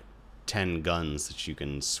like 10 guns that you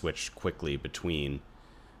can switch quickly between.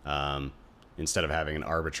 Instead of having an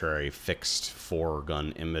arbitrary fixed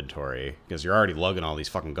 4-gun inventory, because you're already lugging all these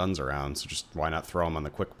fucking guns around, so just why not throw them on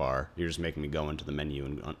the quick bar? You're just making me go into the menu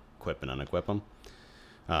and equip and unequip them.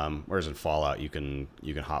 Whereas in Fallout, you can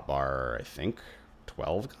hotbar, I think,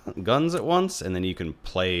 12 guns at once, and then you can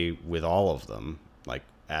play with all of them, like,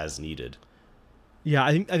 as needed. Yeah,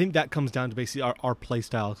 I think that comes down to basically our play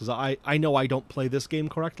style, because I know I don't play this game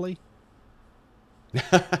correctly.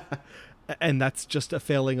 And that's just a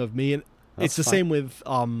failing of me, and it's the same with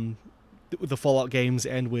the Fallout games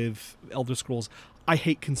and with Elder Scrolls. I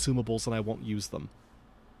hate consumables and I won't use them.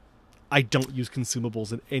 I don't use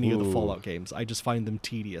consumables in any of the Fallout games. I just find them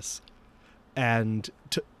tedious. And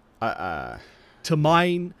to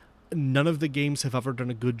mine, none of the games have ever done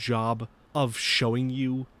a good job of showing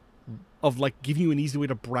you, of like giving you an easy way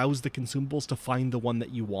to browse the consumables to find the one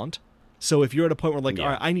that you want. So if you're at a point where like, all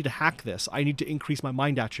right, I need to hack this. I need to increase my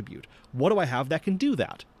mind attribute. What do I have that can do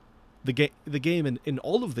that? The game in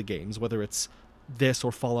all of the games, whether it's this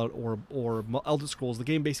or Fallout or Elder Scrolls, the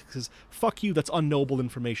game basically says, fuck you, that's unknowable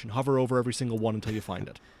information. Hover over every single one until you find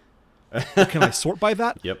it. Can I sort by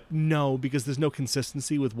that? Yep. No, because there's no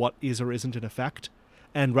consistency with what is or isn't an effect.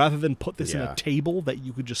 And rather than put this in a table that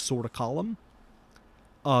you could just sort a column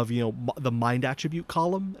of, the mind attribute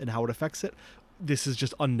column and how it affects it, this is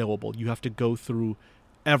just unknowable. You have to go through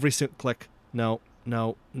every single click. No.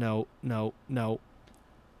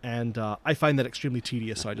 And I find that extremely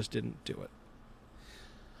tedious, so I just didn't do it.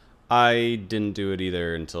 I didn't do it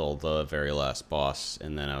either until the very last boss,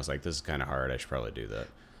 and then I was like, this is kind of hard, I should probably do that.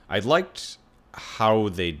 I liked how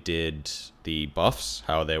they did the buffs,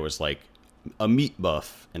 how there was like a meat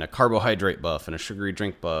buff and a carbohydrate buff and a sugary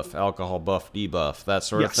drink buff, alcohol buff, debuff, that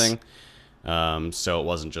sort of thing. So it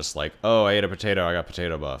wasn't just like, oh, I ate a potato, I got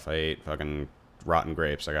potato buff. I ate fucking rotten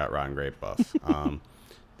grapes, I got rotten grape buff.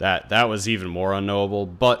 That was even more unknowable.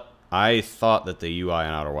 But I thought that the UI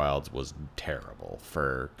in Outer Wilds was terrible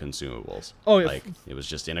for consumables. Oh, yeah. Like, it was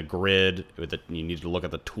just in a grid. You needed to look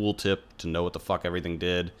at the tooltip to know what the fuck everything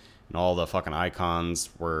did. And all the fucking icons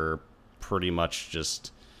were pretty much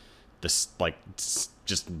just this, like,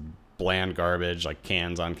 just bland garbage, like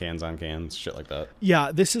cans on cans on cans, shit like that.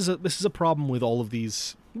 Yeah, this is a problem with all of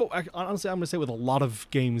these. Well, honestly, I'm going to say with a lot of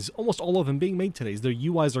games, almost all of them being made today, their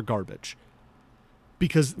UIs are garbage.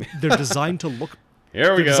 Because they're designed to look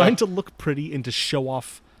designed to look pretty and to show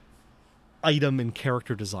off item and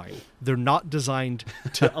character design. They're not designed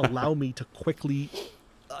to allow me to quickly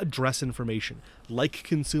address information like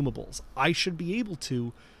consumables. I should be able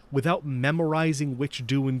to, without memorizing which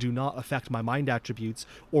do and do not affect my mind attributes,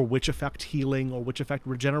 or which affect healing, or which affect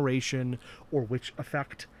regeneration, or which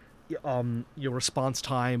affect your response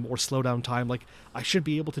time or slowdown time. Like, I should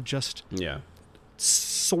be able to just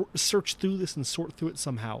search through this and sort through it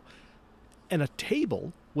somehow. And a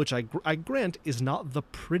table, which I grant is not the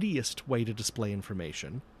prettiest way to display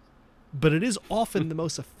information, but it is often the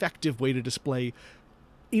most effective way to display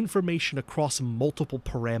information across multiple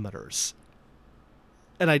parameters.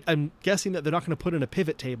 And I'm guessing that they're not going to put in a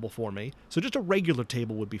pivot table for me, so just a regular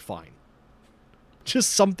table would be fine.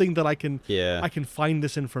 Just something that I can find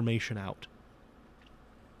this information out.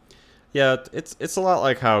 Yeah, it's a lot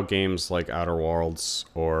like how games like Outer Worlds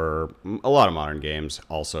or a lot of modern games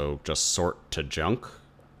also just sort to junk,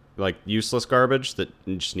 like useless garbage that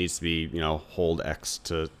just needs to be, hold X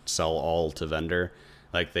to sell all to vendor.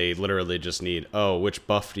 Like, they literally just need, oh, which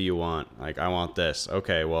buff do you want? Like, I want this.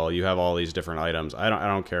 Okay, well, you have all these different items. I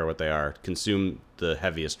don't care what they are. Consume the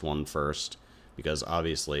heaviest one first, because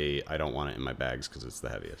obviously I don't want it in my bags because it's the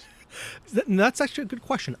heaviest. That's actually a good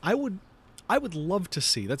question. I would love to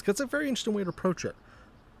see, that's a very interesting way to approach it.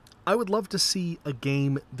 I would love to see a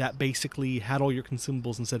game that basically had all your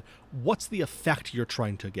consumables and said, what's the effect you're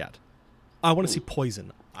trying to get? I want to see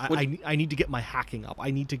poison. I need to get my hacking up. I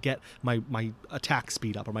need to get my attack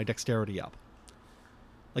speed up or my dexterity up.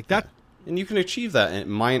 Like that. Yeah. And you can achieve that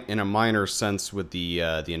in a minor sense with the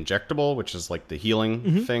injectable, which is like the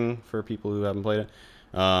healing thing for people who haven't played it.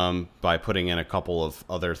 By putting in a couple of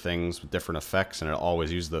other things with different effects, and it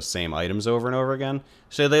always uses those same items over and over again.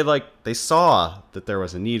 So they saw that there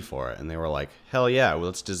was a need for it, and they were like, hell yeah, well,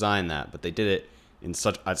 let's design that. But they did it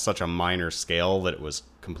at such a minor scale that it was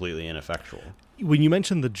completely ineffectual. When you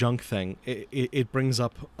mentioned the junk thing, it brings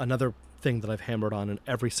up another thing that I've hammered on in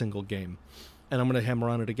every single game, and I'm going to hammer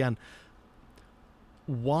on it again.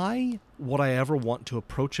 Why would I ever want to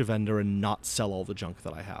approach a vendor and not sell all the junk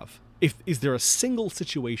that I have? Is there a single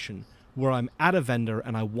situation where I'm at a vendor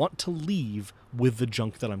and I want to leave with the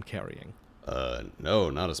junk that I'm carrying? No,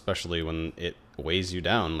 not especially when it weighs you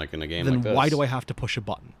down, like in a game like this. Then why do I have to push a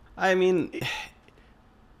button? I mean,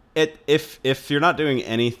 if you're not doing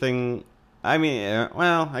anything, I mean,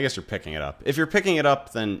 well, I guess you're picking it up. If you're picking it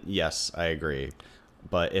up, then yes, I agree.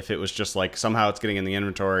 But if it was just like somehow it's getting in the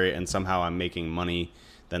inventory and somehow I'm making money,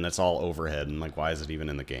 then that's all overhead. And like, why is it even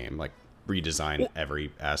in the game? Like, redesign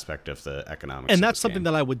every aspect of the economics. And that's something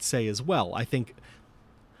that I would say as well. I think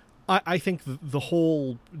the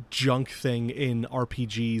whole junk thing in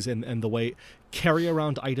RPGs and the way carry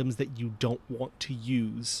around items that you don't want to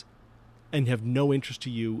use and have no interest to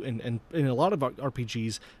you, and in a lot of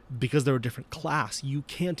RPGs, because they're a different class, you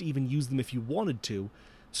can't even use them if you wanted to,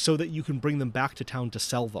 so that you can bring them back to town to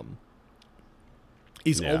sell them,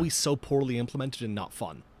 is always so poorly implemented and not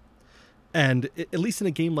fun. And at least in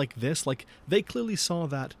a game like this, like, they clearly saw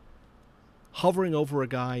that hovering over a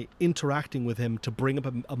guy, interacting with him to bring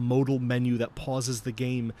up a modal menu that pauses the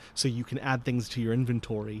game so you can add things to your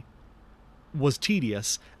inventory was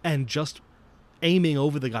tedious, and just aiming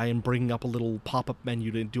over the guy and bringing up a little pop-up menu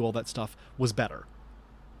to do all that stuff was better.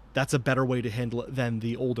 That's a better way to handle it than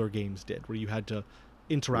the older games did, where you had to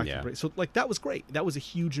interact. Yeah. So, like, that was great. That was a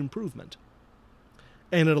huge improvement.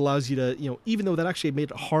 And it allows you to, even though that actually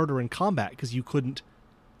made it harder in combat, because you couldn't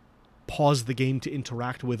pause the game to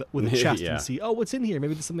interact with a chest and see, oh, what's in here?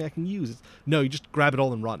 Maybe there's something I can use. No, you just grab it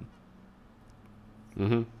all and run.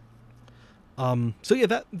 So yeah,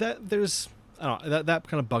 that there's, I don't know, that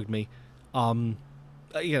kind of bugged me. A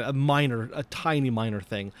tiny minor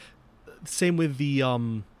thing. Same with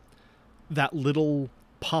the that little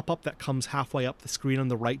pop-up that comes halfway up the screen on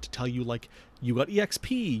the right to tell you, like, you got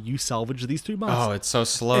EXP, you salvaged these 3 months. Oh, it's so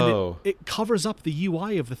slow. And it covers up the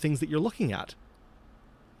UI of the things that you're looking at.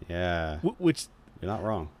 Yeah. Which, you're not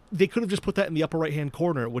wrong. they could have just put that in the upper right-hand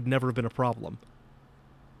corner. It would never have been a problem.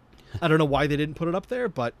 I don't know why they didn't put it up there,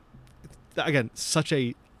 but again, such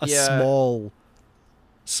a small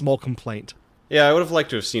complaint. Yeah, I would have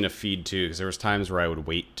liked to have seen a feed too, because there was times where I would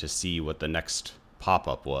wait to see what the next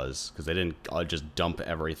pop-up was, because they didn't just dump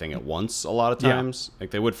everything at once a lot of times.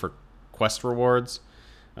 Like they would for quest rewards.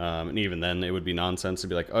 And even then, it would be nonsense to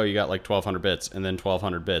be like, oh, you got like 1,200 bits, and then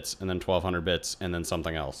 1,200 bits, and then 1,200 bits, and then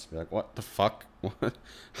something else. Be like, what the fuck?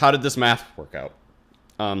 How did this math work out?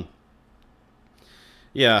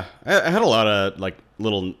 Yeah, I had a lot of like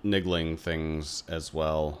little niggling things as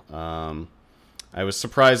well. I was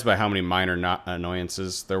surprised by how many minor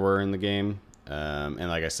annoyances there were in the game. And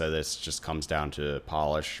like I said, this just comes down to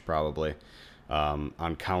polish, probably.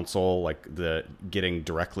 On console, like the getting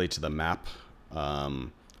directly to the map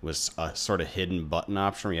was a sort of hidden button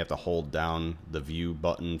option where you have to hold down the view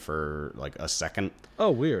button for like a second. Oh,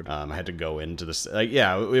 weird. I had to go into this. Like,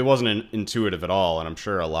 yeah, it wasn't intuitive at all, and I'm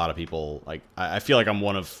sure a lot of people like. I feel like I'm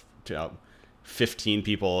one of 15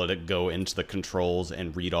 people that go into the controls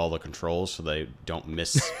and read all the controls so they don't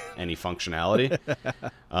miss any functionality.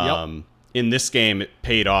 In this game, it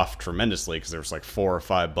paid off tremendously because there was like 4 or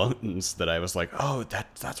 5 buttons that I was like, oh,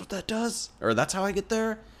 that's what that does, or that's how I get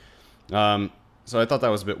there. So I thought that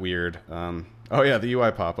was a bit weird. Oh yeah, the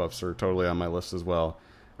UI pop-ups are totally on my list as well.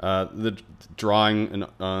 The drawing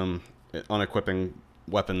and unequipping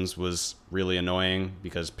weapons was really annoying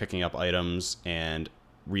because picking up items and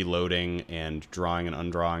reloading and drawing and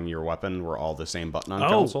undrawing your weapon were all the same button on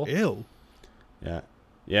console. Ew.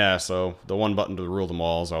 Yeah, so the one button to rule them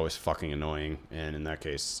all is always fucking annoying, and in that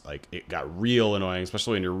case, like, it got real annoying,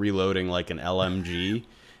 especially when you're reloading like an LMG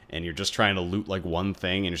and you're just trying to loot like one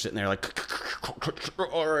thing and you're sitting there like,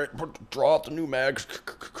 all right, draw out the new mags.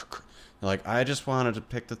 Like, I just wanted to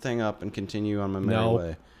pick the thing up and continue on my merry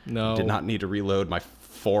way. No. I did not need to reload my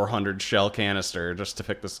 400 shell canister just to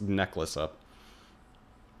pick this necklace up.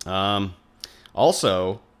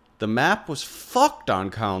 Also, the map was fucked on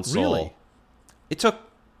console. Really?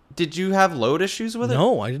 Did you have load issues with it?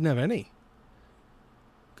 No, I didn't have any.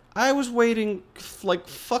 I was waiting like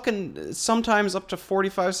fucking sometimes up to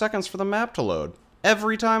 45 seconds for the map to load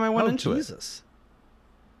every time I went into Jesus.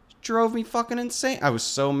 It. Drove me fucking insane. I was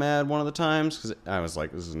so mad one of the times because I was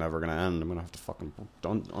like, this is never going to end. I'm going to have to fucking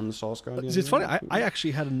uninstall Skyrim. It's funny. I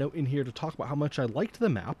actually had a note in here to talk about how much I liked the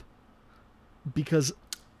map because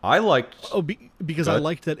I liked... because I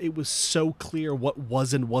liked that it was so clear what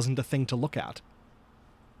was and wasn't a thing to look at.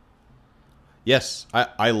 Yes,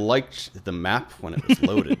 I liked the map when it was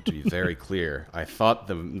loaded, to be very clear. I thought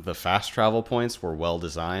the fast travel points were well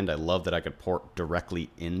designed. I loved that I could port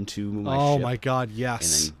directly into my ship. Oh my god,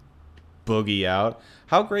 yes. And then boogie out.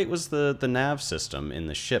 How great was the nav system in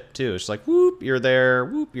the ship, too? It's like, whoop, you're there,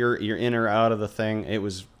 whoop, you're in or out of the thing. It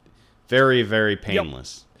was very, very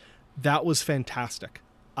painless. Yep. That was fantastic.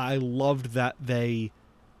 I loved that they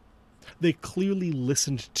clearly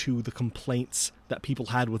listened to the complaints that people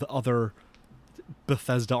had with other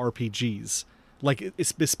Bethesda RPGs, like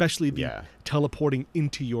especially the teleporting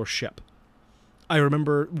into your ship. I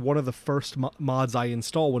remember one of the first mods I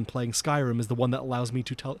install when playing Skyrim is the one that allows me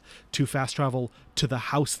to fast travel to the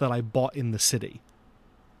house that I bought in the city,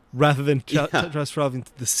 rather than fast traveling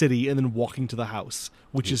to the city and then walking to the house,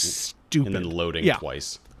 which is stupid. And then loading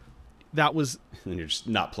twice. That was... And you're just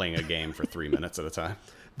not playing a game for 3 minutes at a time.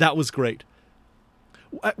 That was great.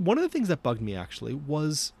 One of the things that bugged me, actually,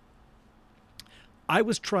 was I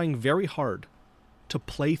was trying very hard to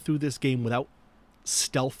play through this game without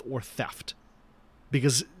stealth or theft.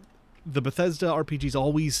 Because the Bethesda RPGs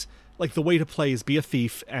always... Like, the way to play is be a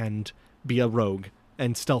thief and be a rogue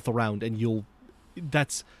and stealth around, and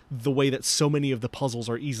that's the way that so many of the puzzles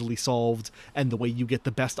are easily solved, and the way you get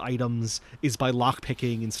the best items is by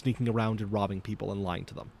lockpicking and sneaking around and robbing people and lying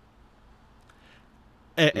to them.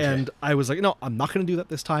 And I was like, no, I'm not going to do that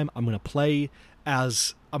this time. I'm going to play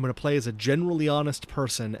as a generally honest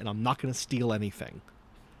person, and I'm not going to steal anything.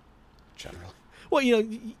 Generally. Well,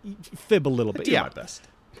 fib a little bit. I do my best.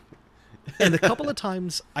 And a couple of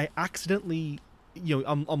times I accidentally,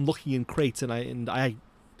 I'm looking in crates and I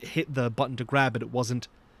hit the button to grab it. It wasn't,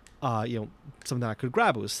 something I could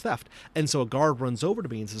grab. It was theft. And so a guard runs over to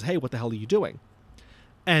me and says, "Hey, what the hell are you doing?"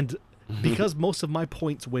 And because most of my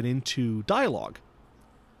points went into dialogue,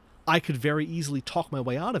 I could very easily talk my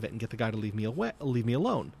way out of it and get the guy to leave me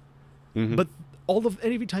alone. Mm-hmm. But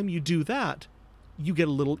every time you do that, you get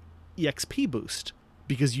a little EXP boost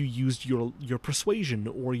because you used your persuasion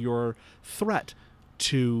or your threat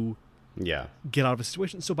to get out of a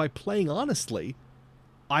situation. So by playing honestly,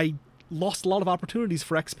 I lost a lot of opportunities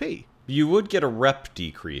for XP. You would get a rep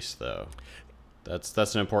decrease, though.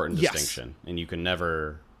 That's an important Yes. distinction, and you can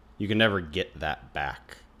never get that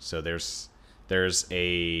back. So there's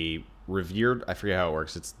a revered, I forget how it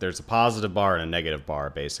works. There's a positive bar and a negative bar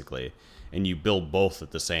basically, and you build both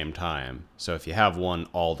at the same time. So if you have one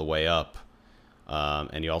all the way up,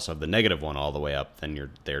 and you also have the negative one all the way up, then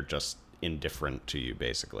they're just indifferent to you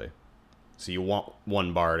basically. So you want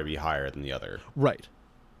one bar to be higher than the other. Right.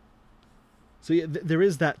 So yeah, there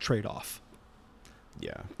is that trade-off.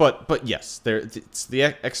 Yeah, but yes, it's the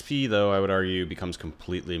XP though. I would argue becomes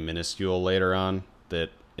completely minuscule later on. That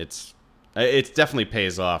it definitely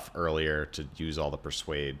pays off earlier to use all the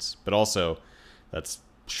persuades, but also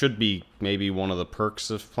should be maybe one of the perks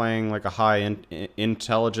of playing like a high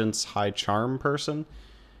intelligence, high charm person,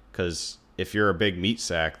 because if you're a big meat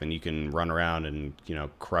sack, then you can run around and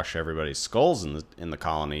crush everybody's skulls in the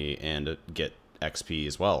colony and get XP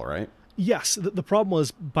as well, right? Yes, the problem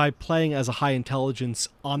was by playing as a high intelligence,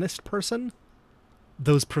 honest person,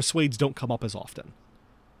 those persuades don't come up as often.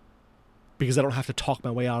 Because I don't have to talk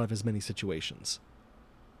my way out of as many situations.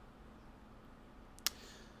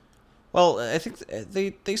 Well, I think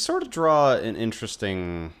they sort of draw an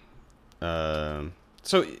interesting...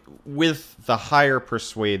 so with the higher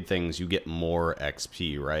persuade things, you get more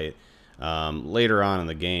XP, right? Later on in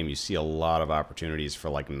the game, you see a lot of opportunities for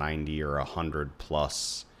like 90 or 100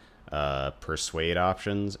 plus... persuade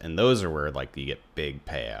options, and those are where like you get big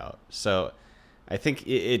payout. So I think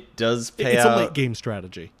it does pay out. It's a late game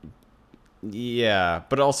strategy. Yeah,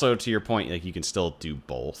 but also to your point, like you can still do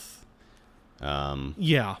both.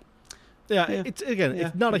 Yeah. It's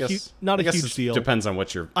not a huge deal. Depends on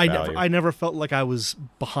what your value. I never felt like I was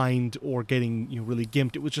behind or getting really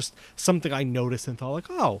gimped. It was just something I noticed and thought like,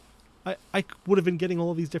 oh, I would have been getting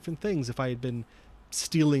all of these different things if I had been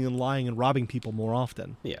stealing and lying and robbing people more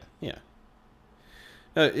often. Yeah.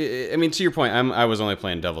 I mean, to your point, I was only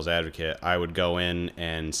playing devil's advocate. I would go in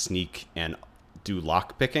and sneak and do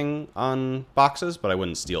lock picking on boxes, but I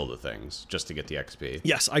wouldn't steal the things just to get the XP.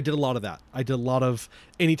 Yes, I did a lot of that. I did a lot of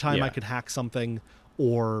anytime I could hack something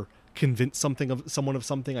or convince someone of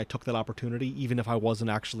something, I took that opportunity, even if I wasn't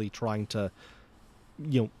actually trying to,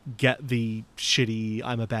 get the shitty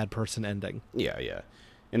 "I'm a bad person" ending. Yeah.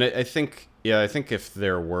 And I think if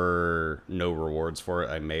there were no rewards for it,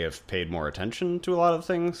 I may have paid more attention to a lot of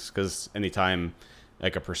things, because anytime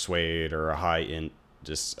like a persuade or a high int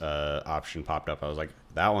option popped up, I was like,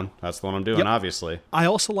 that's the one I'm doing, Yep. Obviously. I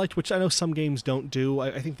also liked, which I know some games don't do,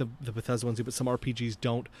 I think the Bethesda ones do, but some RPGs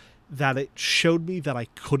don't, that it showed me that I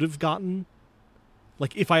could have gotten,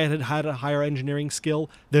 like if I had a higher engineering skill,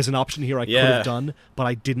 there's an option here I could have done, but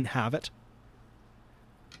I didn't have it.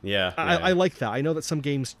 Yeah. I like that. I know that some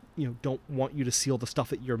games, don't want you to seal the stuff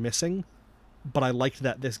that you're missing, but I liked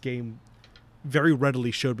that this game very readily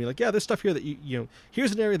showed me, like, yeah, there's stuff here that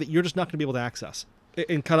here's an area that you're just not going to be able to access.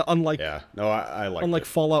 And kind of unlike... Yeah. No, I like unlike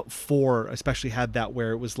Fallout 4 especially had that,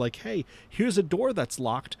 where it was like, hey, here's a door that's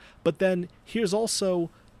locked, but then here's also...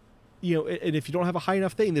 and if you don't have a high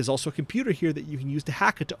enough thing, there's also a computer here that you can use to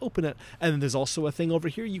hack it to open it. And then there's also a thing over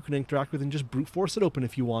here you can interact with and just brute force it open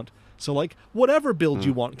if you want. So, like, whatever build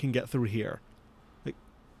you want can get through here.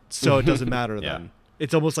 So it doesn't matter then.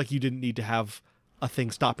 It's almost like you didn't need to have a thing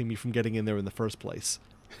stopping me from getting in there in the first place.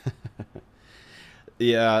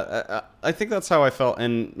 Yeah, I think that's how I felt.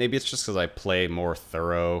 And maybe it's just because I play more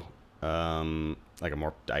thorough.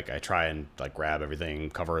 I try and like grab everything,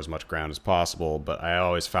 cover as much ground as possible, but I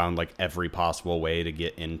always found like every possible way to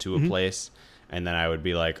get into a place, and then I would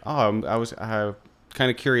be like, oh, I was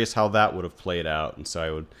kind of curious how that would have played out, and so I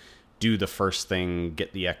would do the first thing,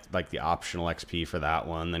 get the optional XP for that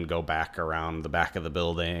one, then go back around the back of the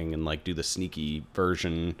building and like do the sneaky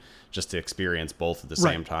version just to experience both at the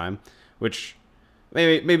same time, which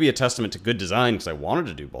maybe a testament to good design, because I wanted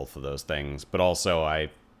to do both of those things, but also I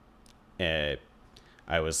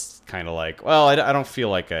was kind of like, well, I don't feel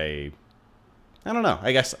like I don't know.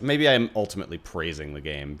 I guess maybe I'm ultimately praising the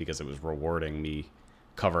game because it was rewarding me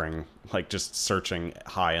covering, like just searching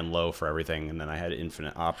high and low for everything, and then I had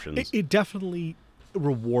infinite options. It definitely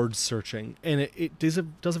rewards searching, and it does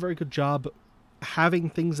a very good job having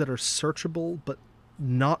things that are searchable, but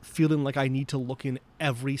not feeling like I need to look in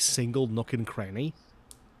every single nook and cranny.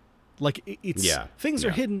 Like things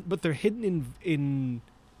are hidden, but they're hidden in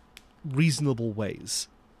reasonable ways.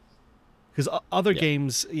 Because other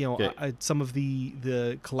games, some of the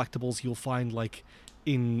collectibles you'll find, like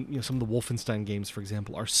in some of the Wolfenstein games, for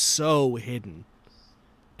example, are so hidden,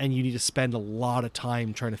 and you need to spend a lot of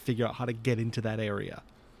time trying to figure out how to get into that area.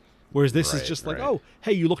 Whereas this is just like, oh,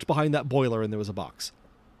 hey, you looked behind that boiler and there was a box.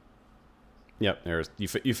 Yep,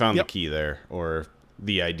 you found the key there, or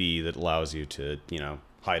the ID that allows you to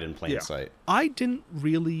hide in plain sight. I didn't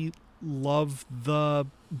really love the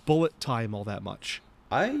bullet time all that much.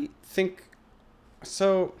 I think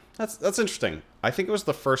so. That's interesting. I think it was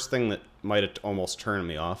the first thing that might have almost turned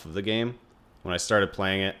me off of the game. When I started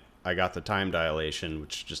playing it, I got the time dilation,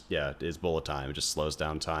 which just it is bullet time. It just slows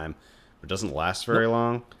down time. It doesn't last very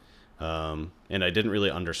long. And I didn't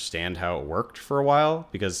really understand how it worked for a while,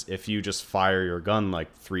 because if you just fire your gun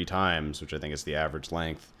like 3 times, which I think is the average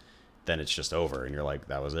length, then it's just over and you're like,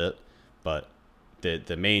 that was it. But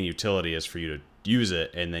the main utility is for you to use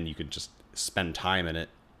it, and then you could just spend time in it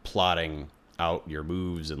plotting out your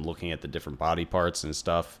moves and looking at the different body parts and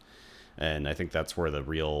stuff. And I think that's where the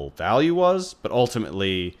real value was. But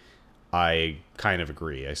ultimately, I kind of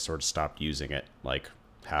agree. I sort of stopped using it like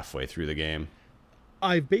halfway through the game.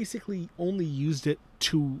 I've basically only used it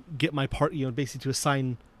to get my party, basically to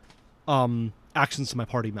assign actions to my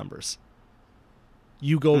party members.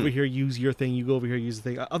 You go over here, use your thing. You go over here, use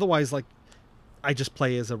the thing. Otherwise, like, I just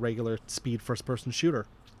play as a regular speed first-person shooter.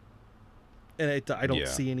 And I don't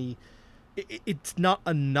see any... It's not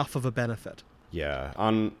enough of a benefit. Yeah,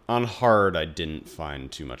 on hard, I didn't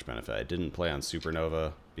find too much benefit. I didn't play on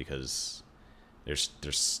Supernova because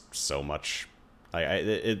there's so much...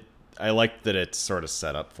 I like that it's sort of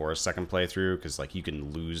set up for a second playthrough, because like you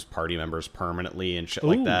can lose party members permanently and shit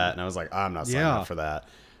like that. And I was like, I'm not signing up for that.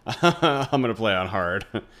 I'm gonna play on hard.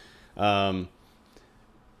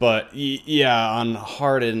 But yeah, on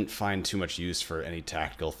hard, I didn't find too much use for any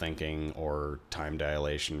tactical thinking or time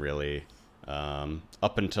dilation really,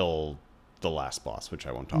 up until the last boss, which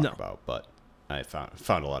I won't talk about. But I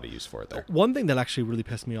found a lot of use for it there. One thing that actually really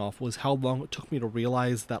pissed me off was how long it took me to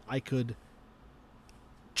realize that I could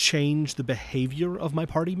change the behavior of my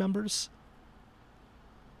party members.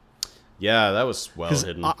 Yeah, that was well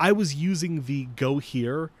hidden. I was using the go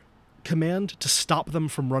here command to stop them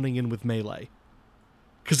from running in with melee.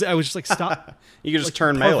 Because I was just like, stop. You could just like,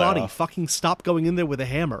 turn melee off. Fucking stop going in there with a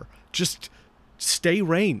hammer. Just stay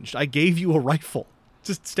ranged. I gave you a rifle.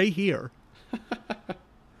 Just stay here.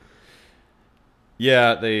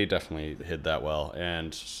 Yeah, they definitely hid that well.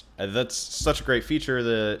 And that's such a great feature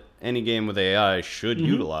that any game with AI should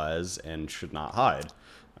utilize and should not hide.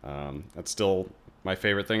 That's still my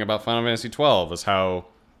favorite thing about Final Fantasy XII, is how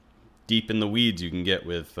deep in the weeds you can get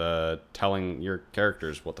with telling your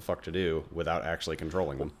characters what the fuck to do without actually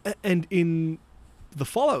controlling them. And in the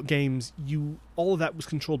Fallout games, all of that was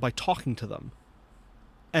controlled by talking to them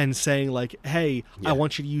and saying like, hey, I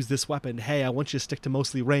want you to use this weapon. Hey, I want you to stick to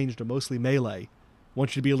mostly ranged or mostly melee. I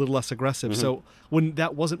want you to be a little less aggressive. So when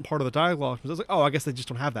that wasn't part of the dialogue, I was like, oh, I guess they just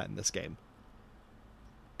don't have that in this game.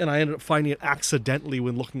 And I ended up finding it accidentally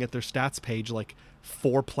when looking at their stats page like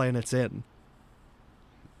 4 planets in.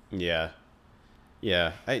 Yeah.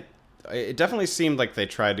 It definitely seemed like they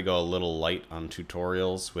tried to go a little light on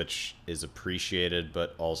tutorials, which is appreciated,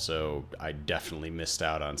 but also I definitely missed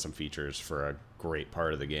out on some features for a great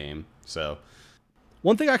part of the game. So,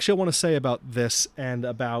 one thing actually I want to say about this and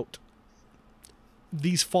about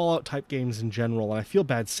these Fallout type games in general, and I feel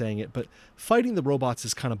bad saying it, but fighting the robots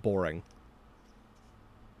is kind of boring.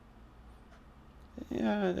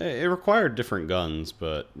 Yeah, it required different guns,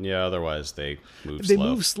 but yeah, otherwise they move slow. They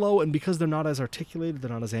move slow, and because they're not as articulated,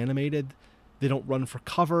 they're not as animated, they don't run for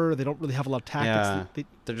cover, they don't really have a lot of tactics. Yeah,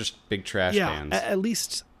 they're just big trash cans. At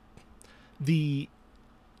least the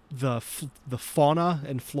fauna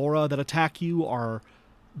and flora that attack you are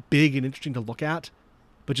big and interesting to look at,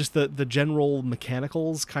 but just the general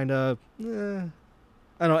mechanicals kind of, I don't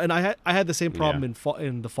know. And I had the same problem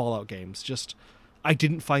in the Fallout games. Just I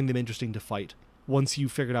didn't find them interesting to fight. Once you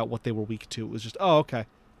figured out what they were weak to, it was just, oh, okay.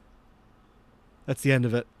 That's the end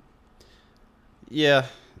of it. Yeah.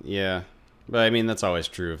 But I mean, that's always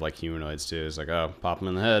true of like humanoids too. It's like, oh, pop them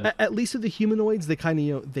in the head. At least with the humanoids, they kind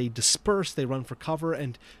of, they disperse, they run for cover,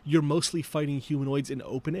 and you're mostly fighting humanoids in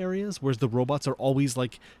open areas, whereas the robots are always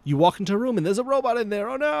like, you walk into a room and there's a robot in there.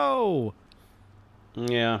 Oh no!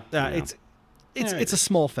 Yeah. It's a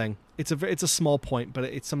small thing. It's a small point, but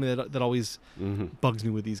it's something that always bugs me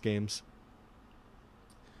with these games.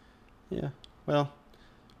 Yeah. Well.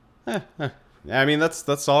 I mean,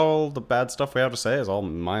 that's all the bad stuff we have to say is all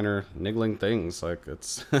minor niggling things. Like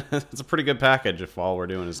it's it's a pretty good package if all we're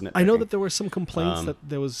doing is nitpicking. I know that there were some complaints that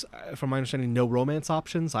there was, from my understanding, no romance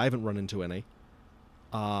options. I haven't run into any.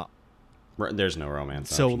 There's no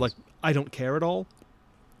romance so, options. like, I don't care at all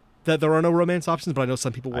that there are no romance options, but I know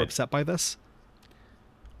some people were upset by this.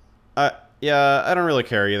 Yeah, I don't really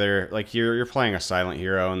care either. Like, you're playing a silent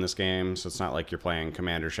hero in this game, so it's not like you're playing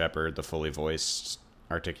Commander Shepard, the fully voiced,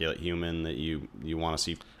 articulate human that you want to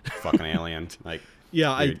see fucking alien. Like,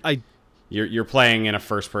 yeah, you're playing in a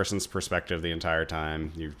first person's perspective the entire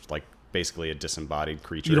time. You're like basically a disembodied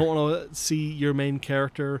creature. You don't want to see your main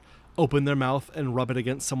character open their mouth and rub it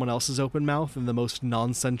against someone else's open mouth in the most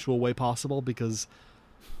non-sensual way possible, because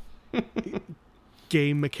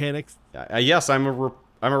game mechanics. Yes, I'm a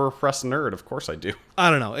repressed nerd. Of course I do. I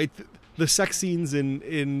don't know. The sex scenes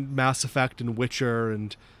in Mass Effect and Witcher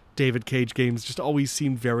and David Cage games just always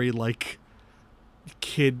seemed very like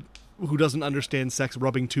kid who doesn't understand sex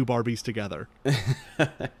rubbing two Barbies together.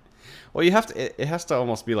 Well, you have to. It has to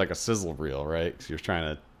almost be like a sizzle reel, right? 'Cause you're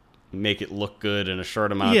trying to make it look good in a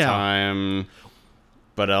short amount of time,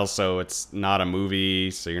 but also it's not a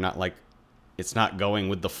movie, so you're not like, it's not going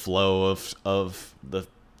with the flow of the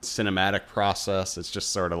cinematic process. It's just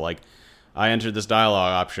sort of like, I entered this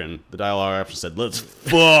dialogue option. The dialogue option said, "Let's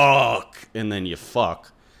fuck," and then you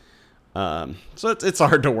fuck. So it's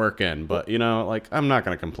hard to work in, but like, I'm not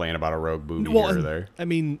going to complain about a rogue booby here or there. I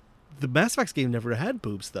mean, the Mass Effect game never had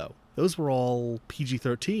boobs though. Those were all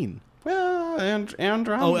PG-13. Well,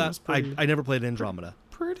 Andromeda. I never played Andromeda.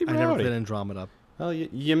 Pretty I rowdy. never played Andromeda. Well,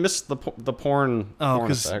 you missed the porn. Oh, porn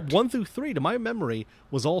because effect. 1 through 3, to my memory,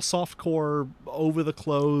 was all softcore, over the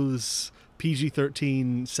clothes,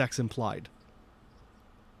 PG-13, sex implied.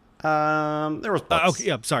 There was butts. Okay,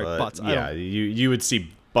 yeah, sorry, butts. Yeah, you would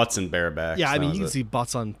see butts and barebacks. Yeah, I mean, you can see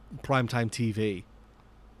butts on primetime TV.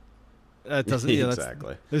 That doesn't.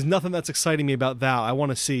 Exactly. There's nothing that's exciting me about that. I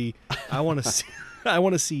want to see. I want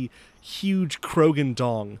to see huge Krogan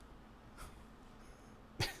dong.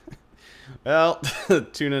 Well,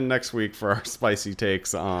 tune in next week for our spicy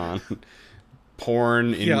takes on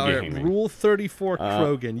porn in gaming. Right, Rule 34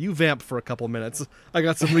 Krogan. You vamp for a couple minutes. I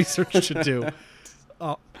got some research to do.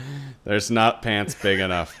 There's not pants big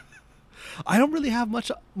enough. I don't really have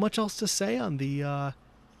much else to say on the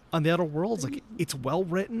Outer Worlds. Like, it's well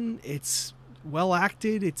written, it's well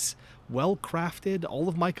acted, it's well crafted. All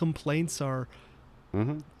of my complaints are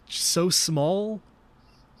so small.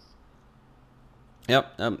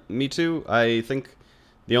 Yep, me too. I think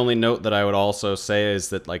the only note that I would also say is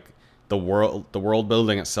that like the world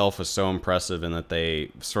building itself is so impressive, in that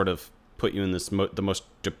they sort of put you in this the most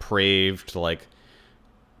depraved, like,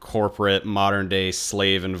 corporate modern day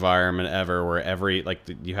slave environment ever, where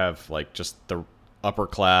you have like just the upper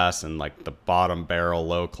class and like the bottom barrel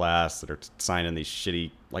low class that are signing these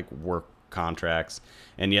shitty like work contracts,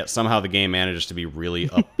 and yet somehow the game manages to be really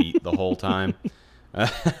upbeat the whole time.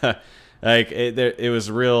 Like it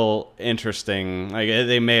was real interesting. Like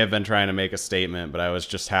they may have been trying to make a statement, but I was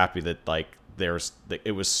just happy that like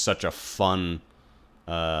it was such a fun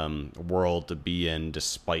world to be in,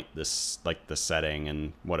 despite this, like, the setting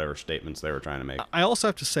and whatever statements they were trying to make. I also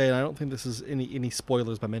have to say, and I don't think this is any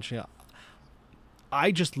spoilers by mentioning it,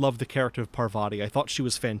 I just love the character of Parvati. I thought she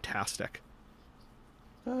was fantastic.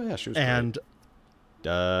 Oh yeah, she was and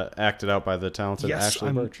great. Acted out by the talented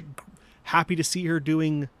Ashley Birch. Happy to see her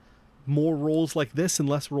doing more roles like this and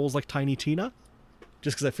less roles like Tiny Tina,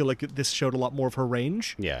 just because I feel like this showed a lot more of her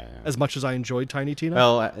range. Yeah. As much as I enjoyed Tiny Tina.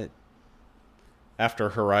 Well, after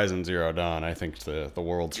Horizon Zero Dawn, I think the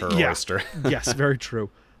world's her oyster. Yes, very true.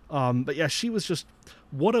 But yeah, she was just,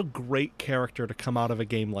 what a great character to come out of a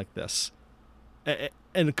game like this.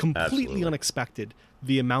 And completely Absolutely. unexpected,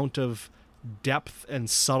 the amount of depth and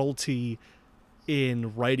subtlety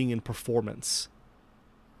in writing and performance.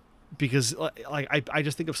 Because I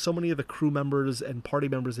just think of so many of the crew members and party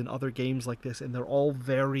members in other games like this, and they're all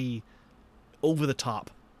very over the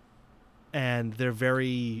top. And they're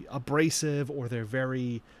very abrasive, or they're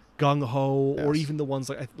very gung-ho, or even the ones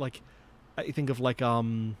I think of like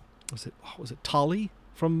was it Tali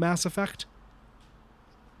from Mass Effect?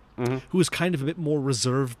 Mm-hmm. Who is kind of a bit more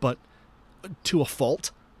reserved, but to a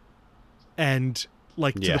fault. And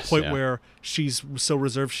like to the point where she's so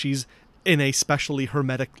reserved, she's in a specially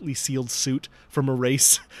hermetically sealed suit from a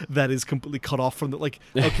race that is completely cut off from the, like,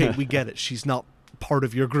 okay, we get it. She's not part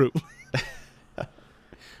of your group.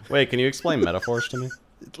 Wait, can you explain metaphors to me?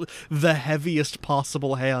 The heaviest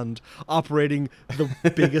possible hand operating the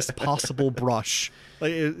biggest possible brush.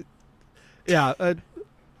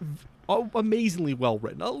 Amazingly well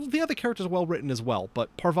written. The other characters are well written as well,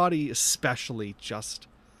 but Parvati especially just...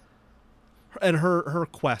 And her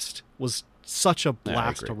quest was such a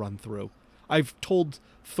blast to run through. I've told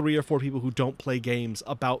 3 or 4 people who don't play games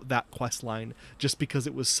about that quest line just because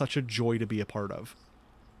it was such a joy to be a part of.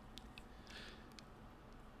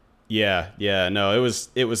 Yeah, no,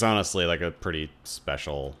 it was honestly like a pretty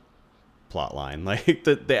special plot line. Like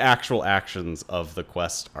the actual actions of the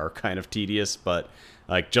quest are kind of tedious, but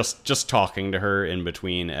like just talking to her in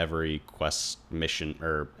between every quest mission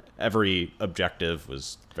or every objective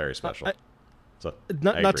was very special. So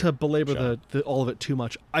Not to belabor Sean. the all of it too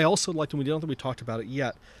much. I also liked, and we don't think we talked about it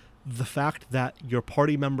yet, the fact that your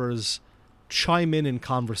party members chime in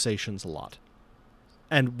conversations a lot,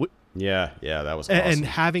 and Yeah, that was awesome. and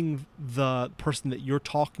having the person that you're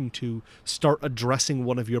talking to start addressing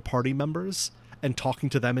one of your party members and talking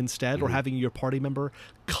to them instead, or having your party member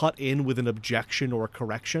cut in with an objection or a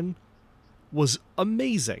correction, was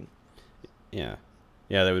amazing. Yeah,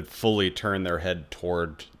 they would fully turn their head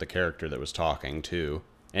toward the character that was talking too,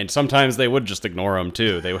 and sometimes they would just ignore him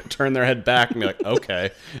too. They would turn their head back and be like, "Okay."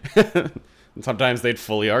 And sometimes they'd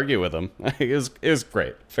fully argue with him. It was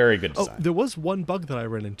great. Very good design. There was one bug that I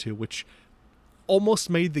ran into, which almost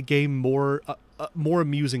made the game more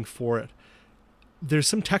amusing for it. There's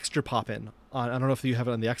some texture pop in. I don't know if you have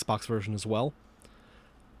it on the Xbox version as well.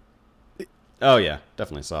 Oh yeah,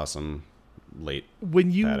 definitely saw some late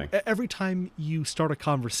When you padding. every time you start a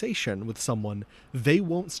conversation with someone, they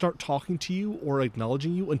won't start talking to you or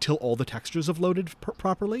acknowledging you until all the textures have loaded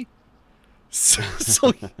properly. So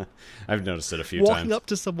I've noticed it a few walking times. up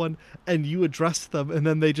to someone and you address them, and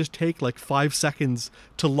then they just take like 5 seconds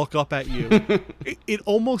to look up at you. it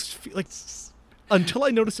almost like, until I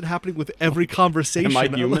noticed it happening with every conversation. Am I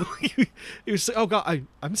human? It was, oh god,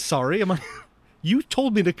 I'm sorry. Am I? You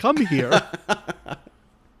told me to come here.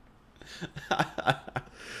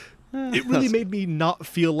 It really made me not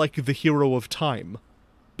feel like the hero of time,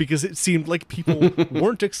 because it seemed like people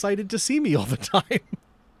weren't excited to see me all the time.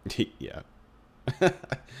 Yeah.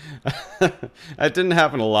 It didn't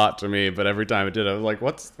happen a lot to me, but every time it did, I was like,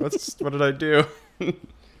 what did I do?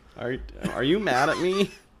 Are you mad at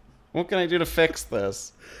me? What can I do to fix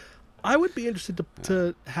this? I would be interested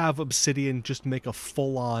to have Obsidian just make a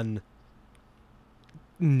full-on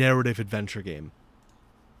narrative adventure game.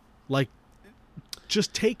 Like,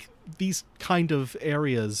 just take these kind of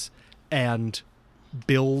areas and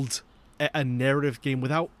build a narrative game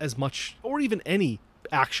without as much, or even any,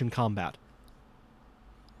 action combat.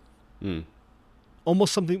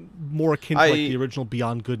 Almost something more akin to like the original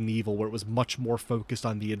Beyond Good and Evil, where it was much more focused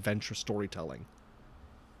on the adventure storytelling.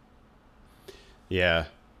 Yeah,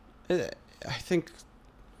 I think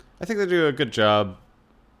they do a good job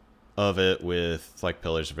of it with like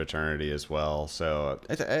Pillars of Eternity as well. So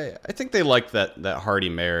I think they like that hearty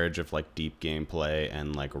marriage of like deep gameplay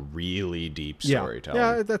and like really deep storytelling.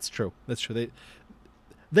 Yeah, that's true.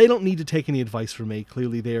 They don't need to take any advice from me.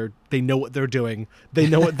 Clearly, they know what they're doing. They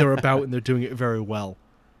know what they're about, and they're doing it very well.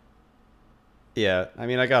 Yeah, I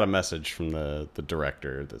mean, I got a message from the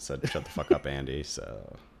director that said, "Shut the fuck up, Andy."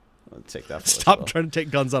 So I'll take that. Stop trying to take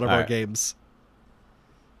guns out of our right. games.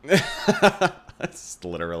 That's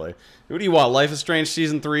literally. Who do you want? Life is Strange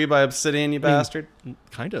Season 3 by Obsidian, you bastard?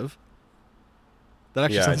 Kind of. That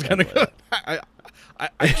actually Yeah, sounds I'd kind of play good.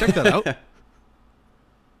 I checked that out.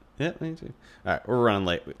 Yeah, me too. All right, we're running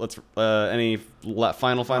late. Let's any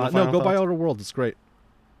final No, go thoughts? buy Outer Worlds. It's great.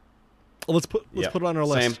 Well, let's put Yep, it on our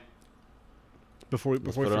list same. before we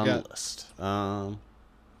Let's forget. put it on the list.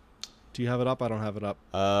 Do you have it up? I don't have it up.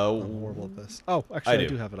 I'm horrible at this. Oh, actually, I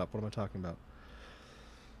do have it up. What am I talking about?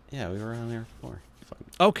 Yeah, we were on there before.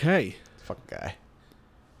 Okay. Fucking guy.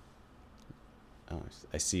 Oh,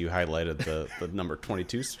 I see you highlighted the number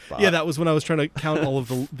 22 spot. Yeah, that was when I was trying to count all of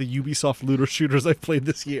the Ubisoft looter shooters I've played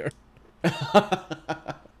this year.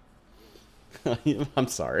 I'm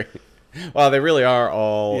sorry. Wow, they really are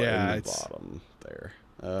all in the it's- bottom there.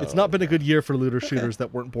 It's not been a good year for looter shooters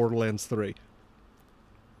that weren't Borderlands 3.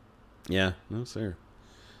 Yeah, no sir.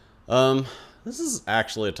 This is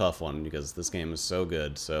actually a tough one because this game is so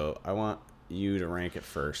good. So I want you to rank it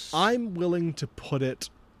first. I'm willing to put it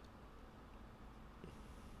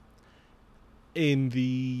in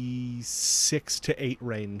the 6 to 8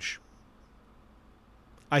 range.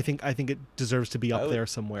 I think it deserves to be up there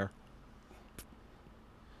somewhere.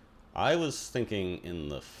 I was thinking in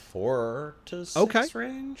the 4 to 6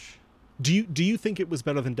 range. Do you think it was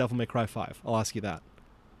better than Devil May Cry 5? I'll ask you that.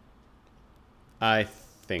 I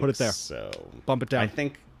think Put it there. so. Bump it down. I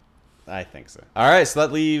think so. All right, so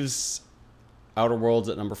that leaves Outer Worlds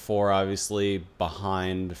at number 4, obviously,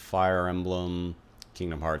 behind Fire Emblem,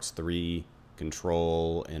 Kingdom Hearts 3,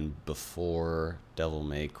 Control, and before Devil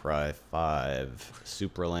May Cry 5,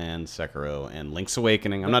 Superland, Sekiro, and Link's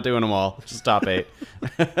Awakening. I'm not doing them all. Just top 8.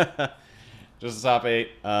 Just the top 8.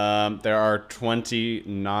 There are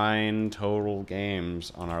 29 total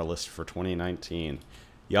games on our list for 2019.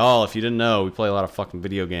 Y'all, if you didn't know, we play a lot of fucking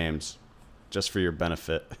video games just for your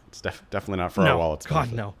benefit. It's definitely not for our wallets.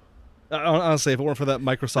 God, no. Honestly, if it weren't for that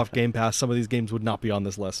Microsoft Game Pass, some of these games would not be on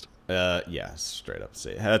this list. Yeah, straight up.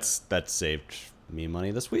 That saved me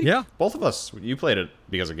money this week. Yeah. Both of us. You played it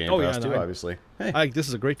because of Game Pass too, obviously. Hey. This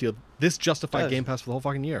is a great deal. This justified Yeah. Game Pass for the whole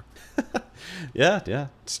fucking year. Yeah.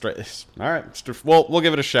 Straight. All right. Well, we'll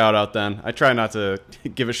give it a shout out then. I try not to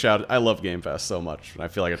give a shout. I love Game Pass so much. I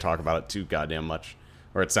feel like I talk about it too goddamn much,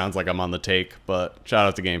 or it sounds like I'm on the take. But shout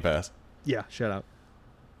out to Game Pass. Yeah, shout out.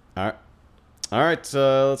 All right. All right,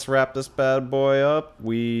 let's wrap this bad boy up.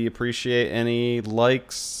 We appreciate any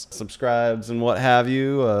likes, subscribes, and what have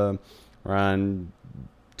you. We're on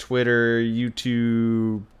Twitter,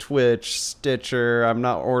 YouTube, Twitch, Stitcher. I'm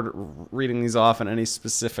not reading these off in any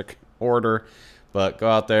specific order, but go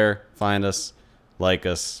out there, find us, like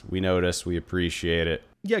us. We notice, we appreciate it.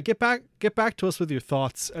 Yeah, get back to us with your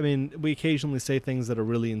thoughts. I mean, we occasionally say things that are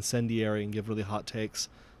really incendiary and give really hot takes.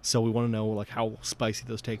 So we want to know like how spicy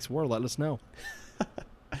those takes were. Let us know.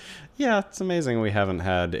 Yeah, it's amazing we haven't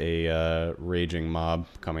had a raging mob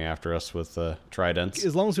coming after us with tridents.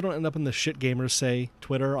 As long as we don't end up in the shit gamers say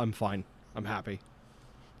Twitter, I'm fine. I'm happy.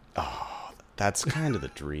 That's kind of the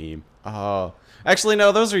dream. Oh, actually,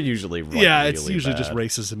 no. Those are usually Yeah, it's really usually bad. just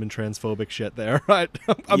racism and transphobic shit there. Right?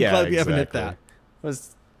 I'm glad we haven't hit that.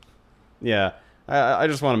 Yeah, I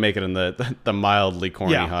just want to make it in the mildly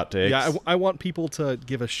corny hot takes. Yeah, I want people to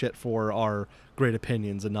give a shit for our great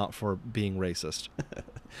opinions and not for being racist.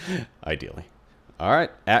 Ideally. All right,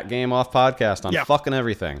 at Game Off Podcast on fucking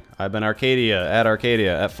everything. I've been Arcadia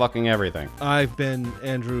at fucking everything. I've been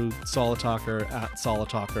Andrew Solitalker at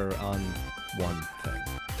Solitalker on one thing.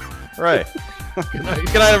 Right. Good night.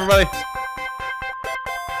 Good night, everybody.